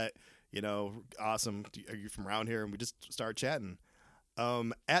great set. You know, awesome. Are you from around here? And we just started chatting.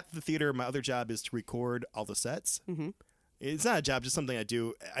 At the theater, my other job is to record all the sets. Mm-hmm. It's not a job, just something I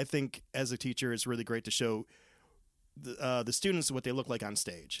do. I think as a teacher, it's really great to show the students what they look like on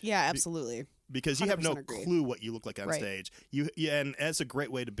stage. Yeah, absolutely. Because you have no agree. clue what you look like on Right. stage. And that's a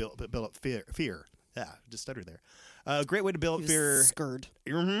great way to build up fear. Yeah, just stuttered there. A great way to build up fear. Scared.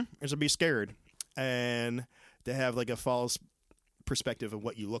 Is to be scared and to have like a false perspective of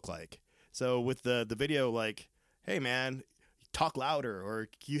what you look like. So with the video, like, hey man, talk louder, or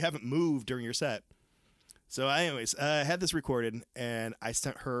you haven't moved during your set. So anyways, I had this recorded and I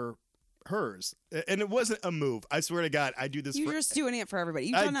sent her hers, and it wasn't a move. I swear to God, I do this. You're just doing it for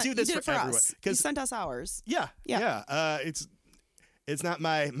everybody. I do this you did for it for everyone, us. You 'cause- sent us ours. Yeah. It's not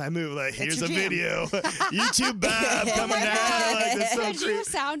my move. Like, here's your a jam. video. YouTube Bob coming down. Like, this so Could you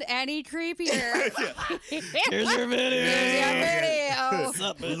sound any creepier? Here's your video. Here's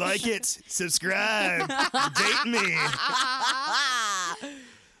your video. Like it, subscribe, date me.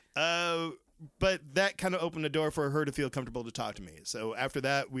 But that kind of opened the door for her to feel comfortable to talk to me. So after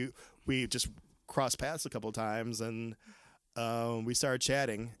that, we just crossed paths a couple of times, and we started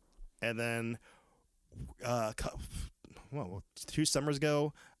chatting. And then, 2 summers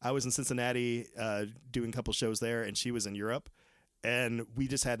ago, I was in Cincinnati doing a couple shows there, and she was in Europe. And we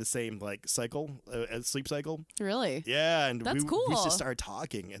just had the same like cycle, sleep cycle. Really? Yeah, and That's we cool. just started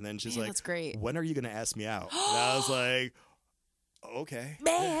talking, and then she's Man, like, that's great. "When are you gonna ask me out?" And I was like, "Okay,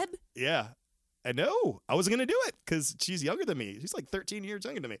 Babe. yeah." I know I wasn't gonna do it because she's younger than me. She's like 13 years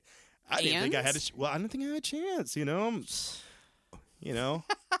younger than me. I didn't think I had I didn't think I had a chance. You know.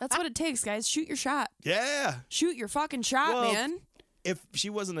 That's what it takes, guys. Shoot your shot. Yeah. Shoot your fucking shot, Well, man. If she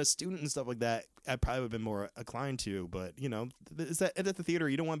wasn't a student and stuff like that, I probably would have been more inclined to. But is that at the theater?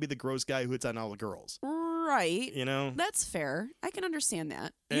 You don't want to be the gross guy who hits on all the girls. Right. You know. That's fair. I can understand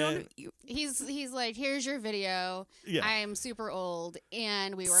that. He's like, here's your video. Yeah. I'm super old,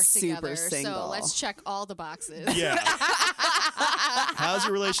 and we work Super together, single. so let's check all the boxes. Yeah. How's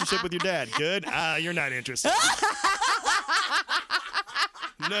your relationship with your dad? Good? You're not interested.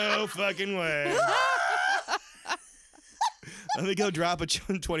 No fucking way. Let me go drop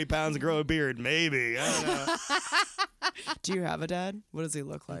 20 pounds and grow a beard. Maybe. I don't know. Do you have a dad? What does he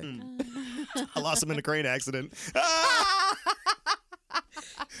look like? I lost him in a crane accident.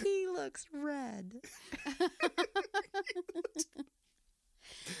 He looks red.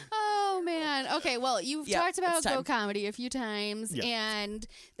 Oh man. Okay, well, you've Yeah, talked about it's time. Go Comedy a few times, Yeah. and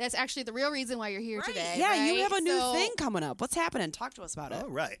that's actually the real reason why you're here today. Yeah, you right? have a new So- thing coming up. What's happening? Talk to us about it. All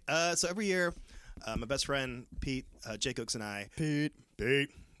right. So every year my best friend Pete Jacobs and I. Pete,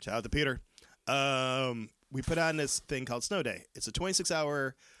 shout out to Peter. We put on this thing called Snow Day. It's a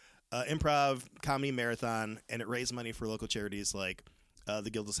 26-hour improv comedy marathon, and it raised money for local charities like the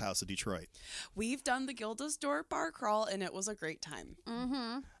Gilda's House of Detroit. We've done the Gilda's Door bar crawl, and it was a great time.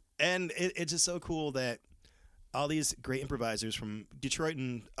 Mm-hmm. And it's just so cool that all these great improvisers from Detroit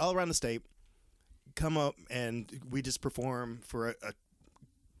and all around the state come up, and we just perform for a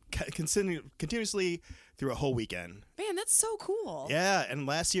continuously through a whole weekend. Man, that's so cool. Yeah, and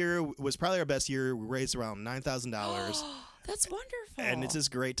last year was probably our best year. We raised around $9,000. That's wonderful. And it's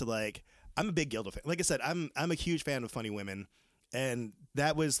just great to like. I'm a big Gilda fan. Like I said, I'm a huge fan of funny women, and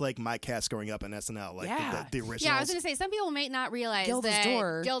that was like my cast growing up on SNL. Like the original. Yeah, I was going to say some people may not realize Gilda's that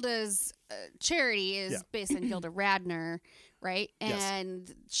Door. Gilda's charity is based on Gilda Radner, right? Yes.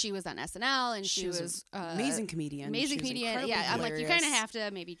 And she was on SNL, and she was amazing comedian. Amazing She was comedian. Yeah, I'm like, you hilarious. kind of have to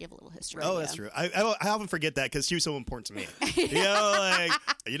maybe give a little history. Oh, that's true. I often forget that because she was so important to me. You know, like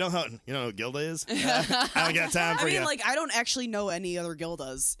you know who Gilda is. I don't got time for I mean, you. like, I don't actually know any other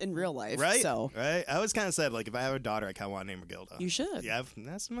Gildas in real life. Right. So Right. I always kind of said like if I have a daughter, I kind of want to name her Gilda. you should. Yeah,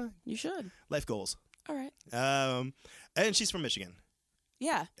 that's my You should. life goals. All right. And she's from Michigan.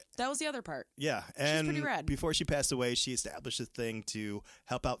 Yeah, that was the other part. Yeah, and pretty rad. before she passed away, she established a thing to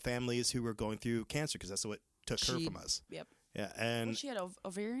help out families who were going through cancer because that's what took her from us. Yep. Yeah, and Well, she had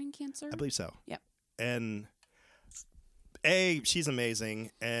ovarian cancer. I believe so. Yep. And she's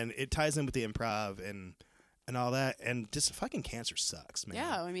amazing, and it ties in with the improv and all that, and just fucking cancer sucks, man.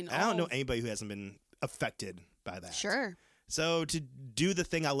 Yeah, I mean, I don't know anybody who hasn't been affected by that. Sure. So to do the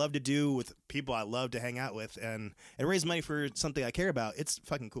thing I love to do with people I love to hang out with and raise money for something I care about, it's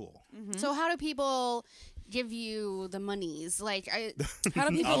fucking cool. Mm-hmm. So how do people give you the monies? Like, How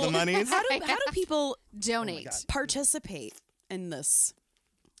do people All the monies? How do people donate? God. participate in this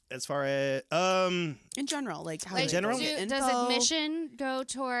As far as in general? Like, how Like, do they general? get does info? admission go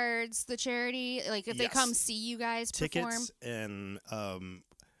towards the charity? Like, if they Yes. come see you guys perform? tickets and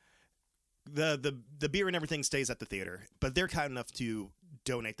the beer and everything stays at the theater, but they're kind enough to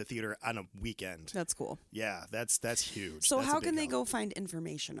donate the theater on a weekend. That's cool. Yeah, that's huge. So That's a how big can they help. go find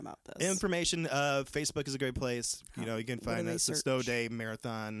information about this? Information, Facebook is a great place. You know, you can what do find they the search? Snow Day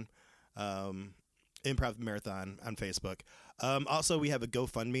Marathon, Improv Marathon on Facebook. Also, we have a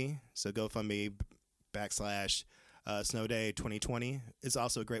GoFundMe. So GoFundMe / Snow Day 2020 is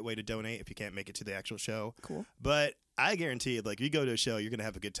also a great way to donate if you can't make it to the actual show. Cool. But I guarantee you, like, you go to a show, you're going to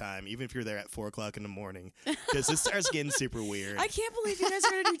have a good time, even if you're there at 4 o'clock in the morning, because it starts getting super weird. I can't believe you guys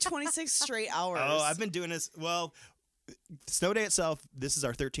are going to do 26 straight hours. Oh, I've been doing this. Well, Snow Day itself, this is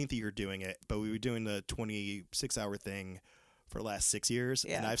our 13th year doing it, but we were doing the 26-hour thing for the last 6 years,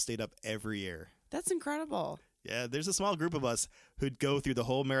 and Yeah. I've stayed up every year. That's incredible. Yeah, there's a small group of us who'd go through the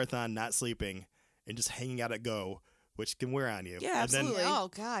whole marathon not sleeping and just hanging out at Go, which can wear on you. Yeah, and then absolutely. Oh,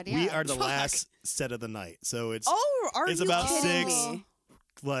 God, yeah. we are the Fuck. last set of the night, so it's Are it's you about kidding 6. me?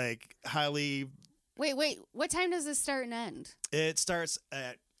 like highly. Wait. What time does this start and end? It starts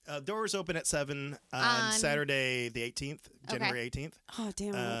at doors open at 7 on Saturday the 18th, January 18th, Oh,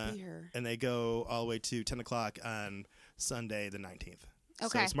 damn, I won't be here. and they go all the way to 10 o'clock on Sunday the 19th. So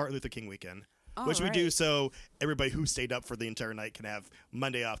Okay. it's Martin Luther King weekend, All which we do right. so everybody who stayed up for the entire night can have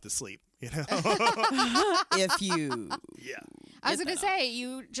Monday off to sleep. You know? If you Yeah. I was going to say,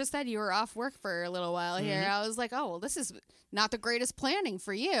 you just said you were off work for a little while here. I was like, oh, well, this is not the greatest planning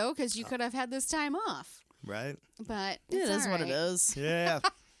for you because you could have had this time off. Right? But it it's is all what it right. is. Yeah.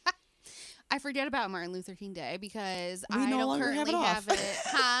 I forget about Martin Luther King Day because We I no don't longer have currently it have off. it.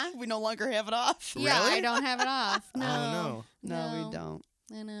 Huh? We no longer have it off. Yeah, Really? I don't have it off. No. Oh, No, we don't.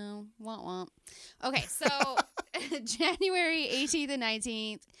 I know. Womp womp. Okay, so January 18th and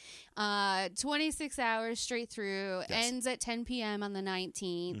 19th, 26 hours straight through, Yes. ends at 10 p.m. on the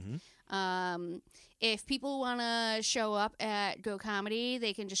 19th. Mm-hmm. If people want to show up at Go Comedy,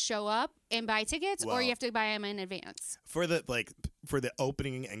 they can just show up and buy tickets, or Well- you have to buy them in advance. For the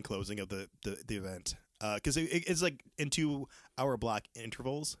opening and closing of the event, because it's like in 2-hour block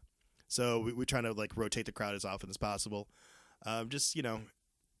intervals, so we're trying to like rotate the crowd as often as possible. Just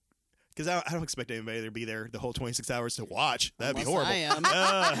because I don't expect anybody to be there the whole 26 hours to watch. That'd be horrible. I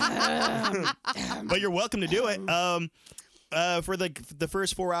am. But you're welcome to do it. For the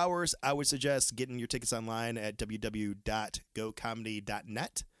first 4 hours, I would suggest getting your tickets online at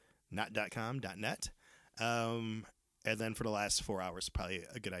www.gocomedy.net, not .com, .net. And then for the last 4 hours, probably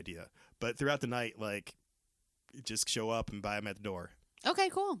a good idea. But throughout the night, like, just show up and buy them at the door. Okay,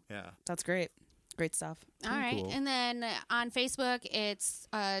 cool. Yeah. That's great. Great stuff. All right. cool. And then on Facebook, it's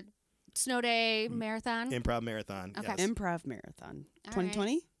Snow Day Marathon. Improv Marathon. Okay. Yes. Improv Marathon. All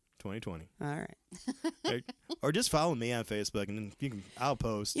 2020? 2020. All right. Or just follow me on Facebook, and then I'll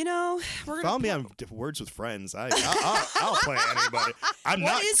post. You know, we're gonna Follow me on Words with Friends. I'll play anybody. I'm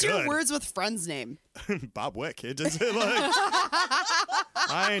not What is good. your Words with Friends name? Bob Wieck. It just like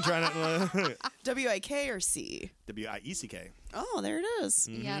I ain't trying to. W-I-K or C? Wieck. Oh, there it is.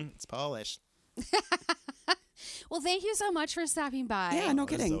 Yep. It's Polish. Well, thank you so much for stopping by. Yeah, no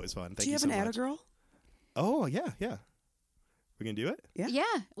This is kidding. always fun. Thank Do you have so an much. Atta-girl? Oh yeah. We can do it. Yeah. Yeah.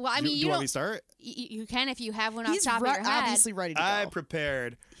 Well, I mean, do you you want don't. me to start? You can if you have one off He's the top of your head. obviously ready to go. I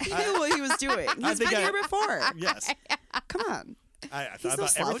prepared. He knew what he was doing. He's been think here before. Yes. Come on. I He's thought no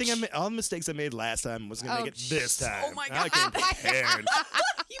about everything. slouch. All the mistakes I made last time was gonna Oh, make it this time. Oh my I God. came prepared.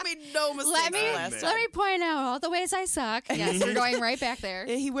 You made no mistakes Let me last man. time. let me point out all the ways I suck. Yes, you're going right back there.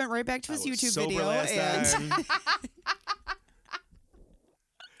 He went right back to his I was YouTube sober video last and time.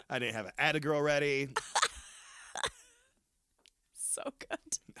 I didn't have an Atta-girl ready. so good.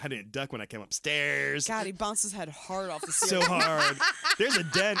 I didn't duck when I came upstairs. God, he bounced his head hard off the So ceiling. hard. There's a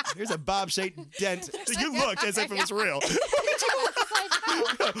dent. There's a Bob-shaped dent. You looked as if it was real.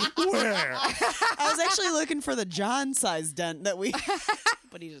 Where? I was actually looking for the John-sized dent that we,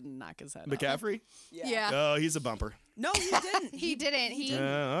 but he didn't knock his head off. McCaffrey? Yeah. Oh, he's a bumper. No, he didn't. He didn't. He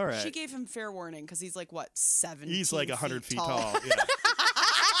All right. She gave him fair warning because he's like what 7. He's like 100 feet tall. Yeah.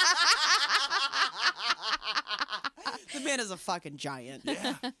 The man is a fucking giant.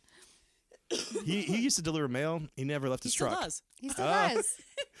 Yeah. He used to deliver mail. He never left He his still truck. does. he still Oh. does.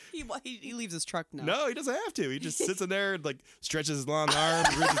 He leaves his truck now. No, he doesn't have to. He just sits in there and like stretches his long arm,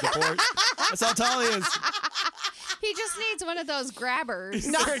 reaches the porch. That's how tall he is. He just needs one of those grabbers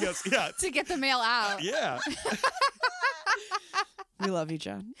There he goes. Yeah. to get the mail out. Yeah. We love you,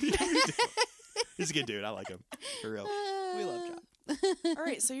 John. He's a good dude. I like him. For real. We love John. All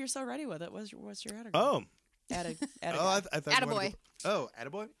right, so you're so ready with it. What's your attitude? Oh. Atta I thought you wanted Attaboy. to go-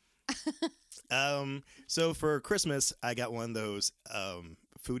 Oh, attaboy? So for Christmas, I got one of those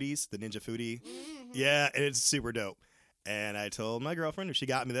foodies, the Ninja Foodie. Yeah, and it's super dope. And I told my girlfriend if she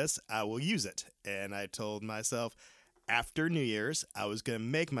got me this, I will use it. And I told myself after New Year's, I was going to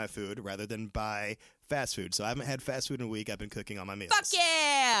make my food rather than buy fast food. So I haven't had fast food in a week. I've been cooking all my meals. Fuck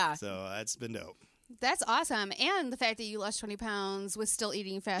yeah! So that's been dope. That's awesome. And the fact that you lost 20 pounds with still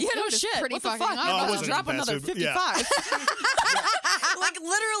eating fast Yeah, food no is shit. pretty What the fucking fuck? Oh, I You're about wasn't to drop eating fast another food. 55. Like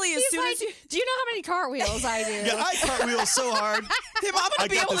literally, as He's soon like, as you. do you know how many cartwheels I do? Yeah, I cartwheel so hard. Hey, Mom, I'm I gonna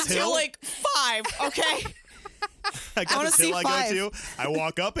be got able this to do hill. like 5. Okay. I got wanna this hill see I 5. go to. I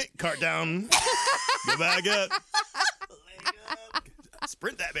walk up it, cart down, go back up.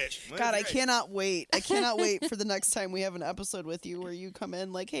 Sprint that bitch. God, I Great. cannot wait. I cannot wait for the next time we have an episode with you where you come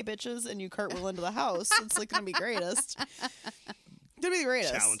in like, hey, bitches, and you cartwheel into the house. It's like going to be greatest. Gonna be the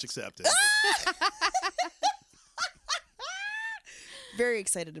greatest. Challenge accepted. Very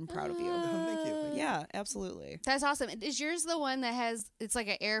excited and proud of you. Oh, thank you. Yeah, absolutely. That's awesome. Is yours the one that has, it's like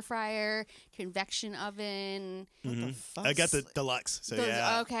an air fryer, convection oven? Mhm. fuck? I got the deluxe. So Those-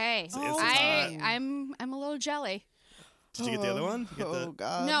 yeah. Okay. It's instant I'm a little jelly. Did you get the other one? You get Oh, the-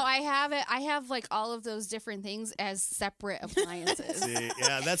 God. No, I have it. I have like all of those different things as separate appliances. See,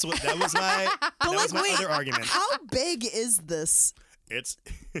 yeah, that was my wait, other argument. How big is this? It's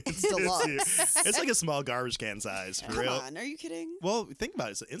deluxe. it's like a small garbage can size for Come real. on, are you kidding? Well, think about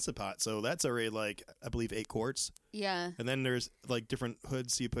it. It's an Instant Pot, so that's already like I believe 8 quarts, Yeah. and then there's like different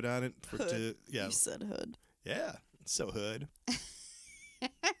hoods you put on it for to yeah You said hood. yeah. It's so hood.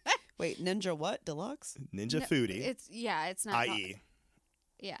 Wait, Ninja what? Deluxe? Ninja No, Foodie, It's not. i.e.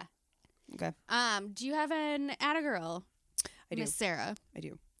 Yeah. Okay, Do you have an Atta-girl? I do. Miss Sarah. I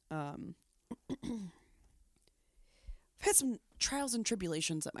do. I've had some trials and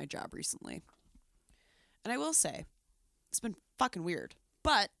tribulations at my job recently. And I will say, it's been fucking weird.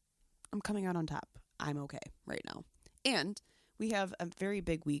 But I'm coming out on top. I'm okay right now. And we have a very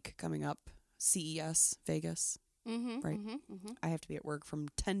big week coming up. CES, Vegas. Mm-hmm. Right. Mm-hmm. I have to be at work from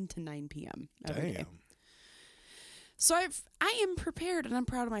 10 to 9 p.m. every day. Damn. So I am prepared, and I'm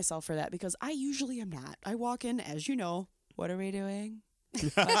proud of myself for that because I usually am not. I walk in, as you know, what are we doing?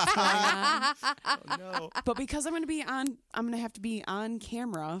 What's going on? Oh, no. But because I'm going to have to be on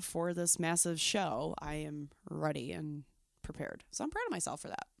camera for this massive show, I am ready and prepared. So I'm proud of myself for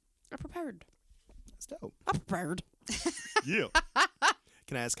that. I'm prepared. That's dope. I'm prepared. Yeah.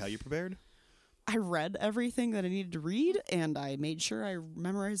 Can I ask how you prepared? I read everything that I needed to read, and I made sure I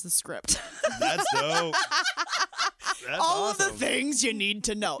memorized the script. That's dope. That's All awesome. of the things you need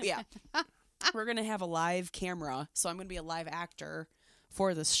to know. Yeah. We're going to have a live camera, so I'm going to be a live actor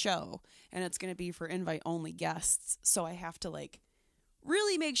for this show, and it's going to be for invite-only guests. So I have to, like,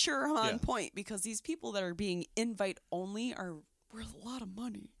 really make sure I'm on Yeah. point because these people that are being invite-only are worth a lot of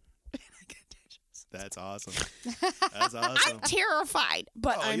money. That's awesome. That's awesome. I'm terrified,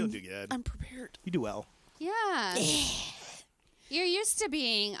 but you'll do good. I'm prepared. You do well. Yeah. You're used to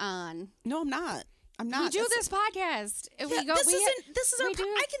being on. No, I'm not. I'm not. We do this podcast. Yeah, We go. this we isn't. This is our. we do-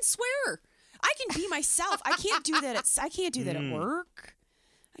 I can swear. I can be myself. I can't do that. I can't do that at work.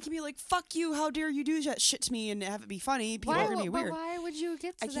 I can be like, "Fuck you! How dare you do that shit to me?" and have it be funny. People are gonna be weird. Why would you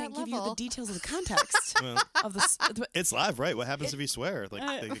get to I that can't give level? you the details of the context Well, of this. it's live, right? What happens if you swear?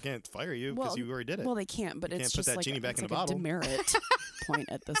 Like they can't fire you because well, you already did it. Well, they can't, but You it's can't put just that like genie back it's in the like bottle. a demerit point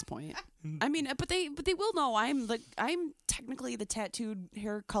at this point. I mean, but they will know I'm technically the tattooed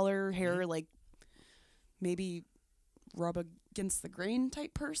hair color like maybe rub against the grain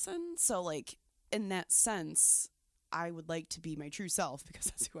type person. So like in that sense, I would like to be my true self because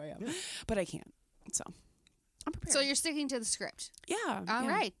that's who I am, but I can't. So I'm prepared. So you're sticking to the script. Yeah. All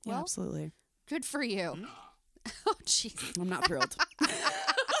right. Yeah, Well, absolutely. good for you. Oh, jeez. I'm not thrilled.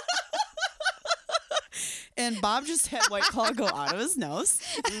 And Bob just had White Claw go out of his nose.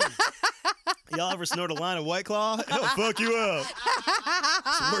 Y'all ever snort a line of White Claw? It'll fuck you up.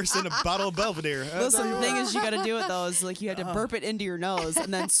 It's worse than a bottle of Belvedere. Listen, the thing is, you got to do it though. Is like you had to burp it into your nose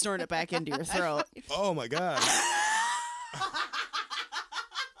and then snort it back into your throat. Oh my god.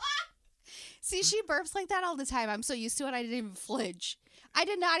 See, she burps like that all the time. I'm so used to it. I didn't even flinch. I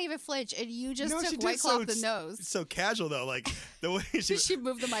did not even flinch, and you just No, she took did White Claw off the It's nose. so casual though, like the way she. Did she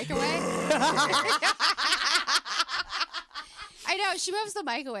move the mic away? I know, she moves the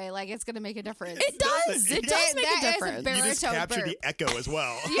mic away like it's going to make a difference. It does. It does make a That is difference. You just baritone captured burp. the echo as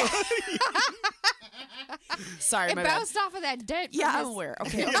well. Sorry, It my bad. bounced off of that dent. Yeah, from I'm his- aware.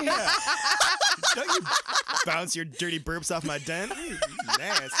 Okay. Yeah. Don't you bounce your dirty burps off my dent? You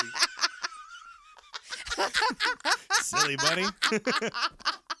nasty. Silly buddy.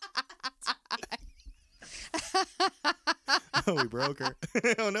 Oh, we broke her.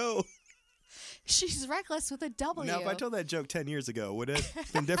 Oh no. She's reckless with a W. Now, if I told that joke 10 years ago, would it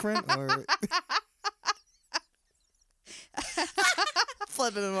have been different? Or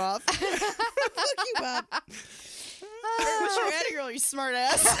Flipping him off. Fuck you, Bob. What's your Atta girl, you smart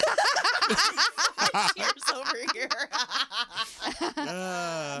ass? Cheers over here.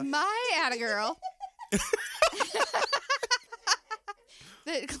 My Atta girl.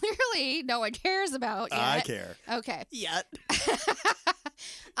 That clearly no one cares about yet. I care. Okay. Yet.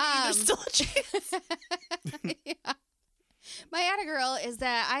 There's still a chance. Yeah. My Atta girl is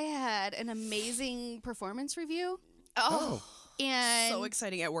that I had an amazing performance review. Oh. And So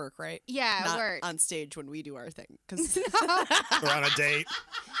exciting at work, right? yeah, Not work. on stage when we do our thing. 'Cause We're on a date.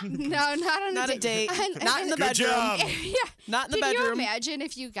 No, not on not a date. Not in the Good bedroom. job. Yeah. Not in the Can you bedroom. imagine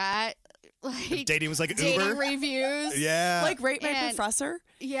if you got like Dating was like dating Uber. reviews? Yeah. Like rate my And- professor.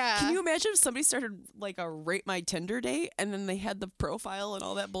 Yeah. Can you imagine if somebody started like a rate my Tinder date and then they had the profile and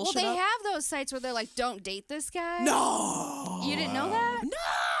all that well, bullshit they up? have those sites where they're like, "Don't date this guy." No. You didn't know that?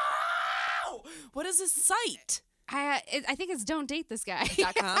 No. What is this site? I think it's "Don't date this guy."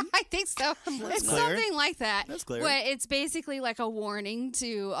 .com? I think so. It's clear. something like that. That's clear. But it's basically like a warning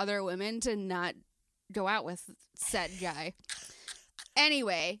to other women to not go out with said guy.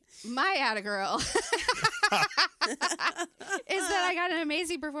 Anyway, my Atta girl is that I got an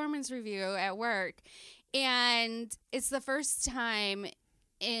amazing performance review at work, and it's the first time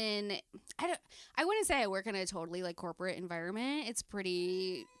in I wouldn't say I work in a totally like corporate environment. It's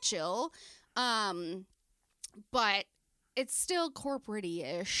pretty chill, but it's still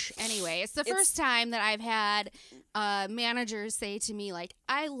corporate-ish. Anyway, it's the first time that I've had managers say to me like,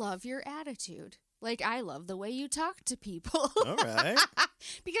 "I love your attitude." Like, I love the way you talk to people. All right.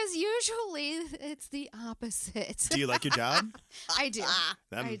 Because usually it's the opposite. Do you like your job? I do.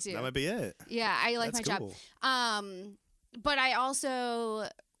 That, I do. That might be it. Yeah, I like That's my cool. job. But I also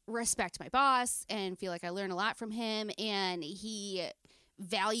respect my boss and feel like I learn a lot from him, and he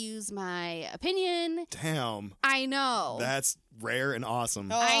values my opinion. Damn. I know. That's rare and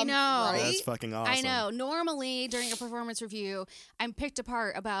awesome. I know. Right? That's fucking awesome. I know. Normally, during a performance review, I'm picked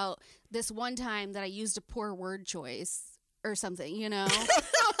apart about this one time that I used a poor word choice or something, you know?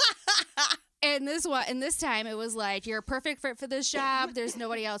 And this time it was like, "You're a perfect fit for this job. There's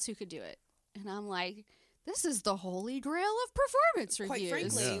nobody else who could do it." And I'm like, this is the holy grail of performance Quite reviews.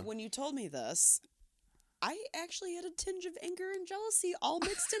 frankly, Yeah. when you told me this, I actually had a tinge of anger and jealousy all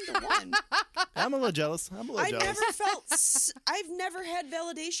mixed into one. I'm a little jealous. I've never had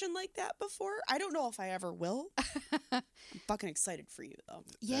validation like that before. I don't know if I ever will. I'm fucking excited for you though.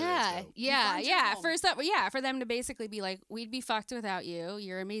 Yeah, dope. yeah, found your yeah. home. For them to basically be like, "We'd be fucked without you.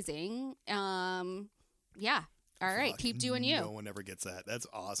 You're amazing." Yeah. All right, Fuck, keep doing you. No one ever gets that. That's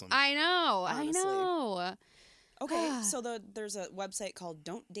awesome. I know. Honestly. I know. Okay, so there's a website called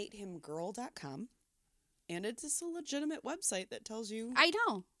don'tdatehimgirl.com. And it's just a legitimate website that tells you. I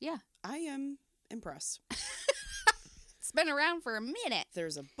know. Yeah. I am impressed. It's been around for a minute.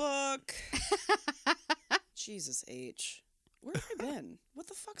 There's a book. Jesus H. Where have I been? What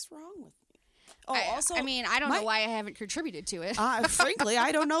the fuck's wrong with me? Oh, also, I mean, I don't know why I haven't contributed to it. Frankly,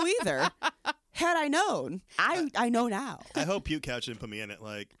 I don't know either. Had I known, I know now. I hope Puke Couch didn't put me in it.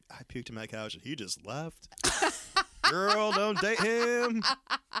 Like, I puked in my couch and he just left. Girl, don't date him.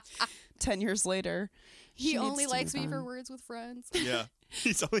 10 years later, he only likes me for words with friends. Yeah.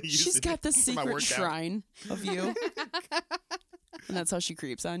 He's only using She's got this me for my secret workout. shrine of you. And that's how she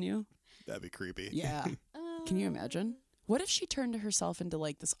creeps on you. That'd be creepy. Yeah. Can you imagine? What if she turned herself into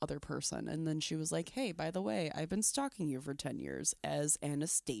like this other person and then she was like, hey, by the way, I've been stalking you for 10 years as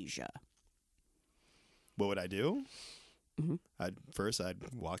Anastasia. What would I do? Mm-hmm. I'd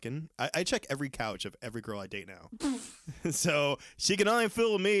walk in. I check every couch of every girl I date now. So she can only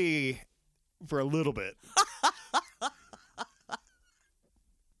fool me for a little bit. No,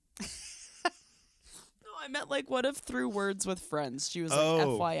 I meant like, what if through words with friends, she was like,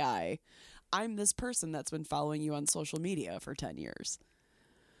 Oh. FYI, I'm this person that's been following you on social media for 10 years.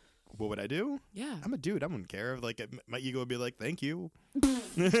 What would I do? Yeah. I'm a dude. I wouldn't care. Like, my ego would be like, thank you.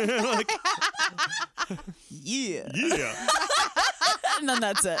 Like, Yeah. yeah. And then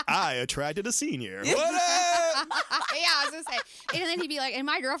that's it. I attracted a senior. What up? Yeah, I was gonna say. And then he'd be like, and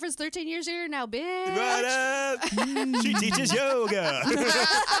my girlfriend's 13 years younger now, bitch. What up? She teaches yoga.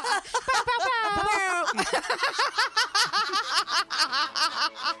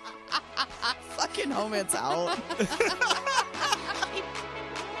 Fucking home, it's out.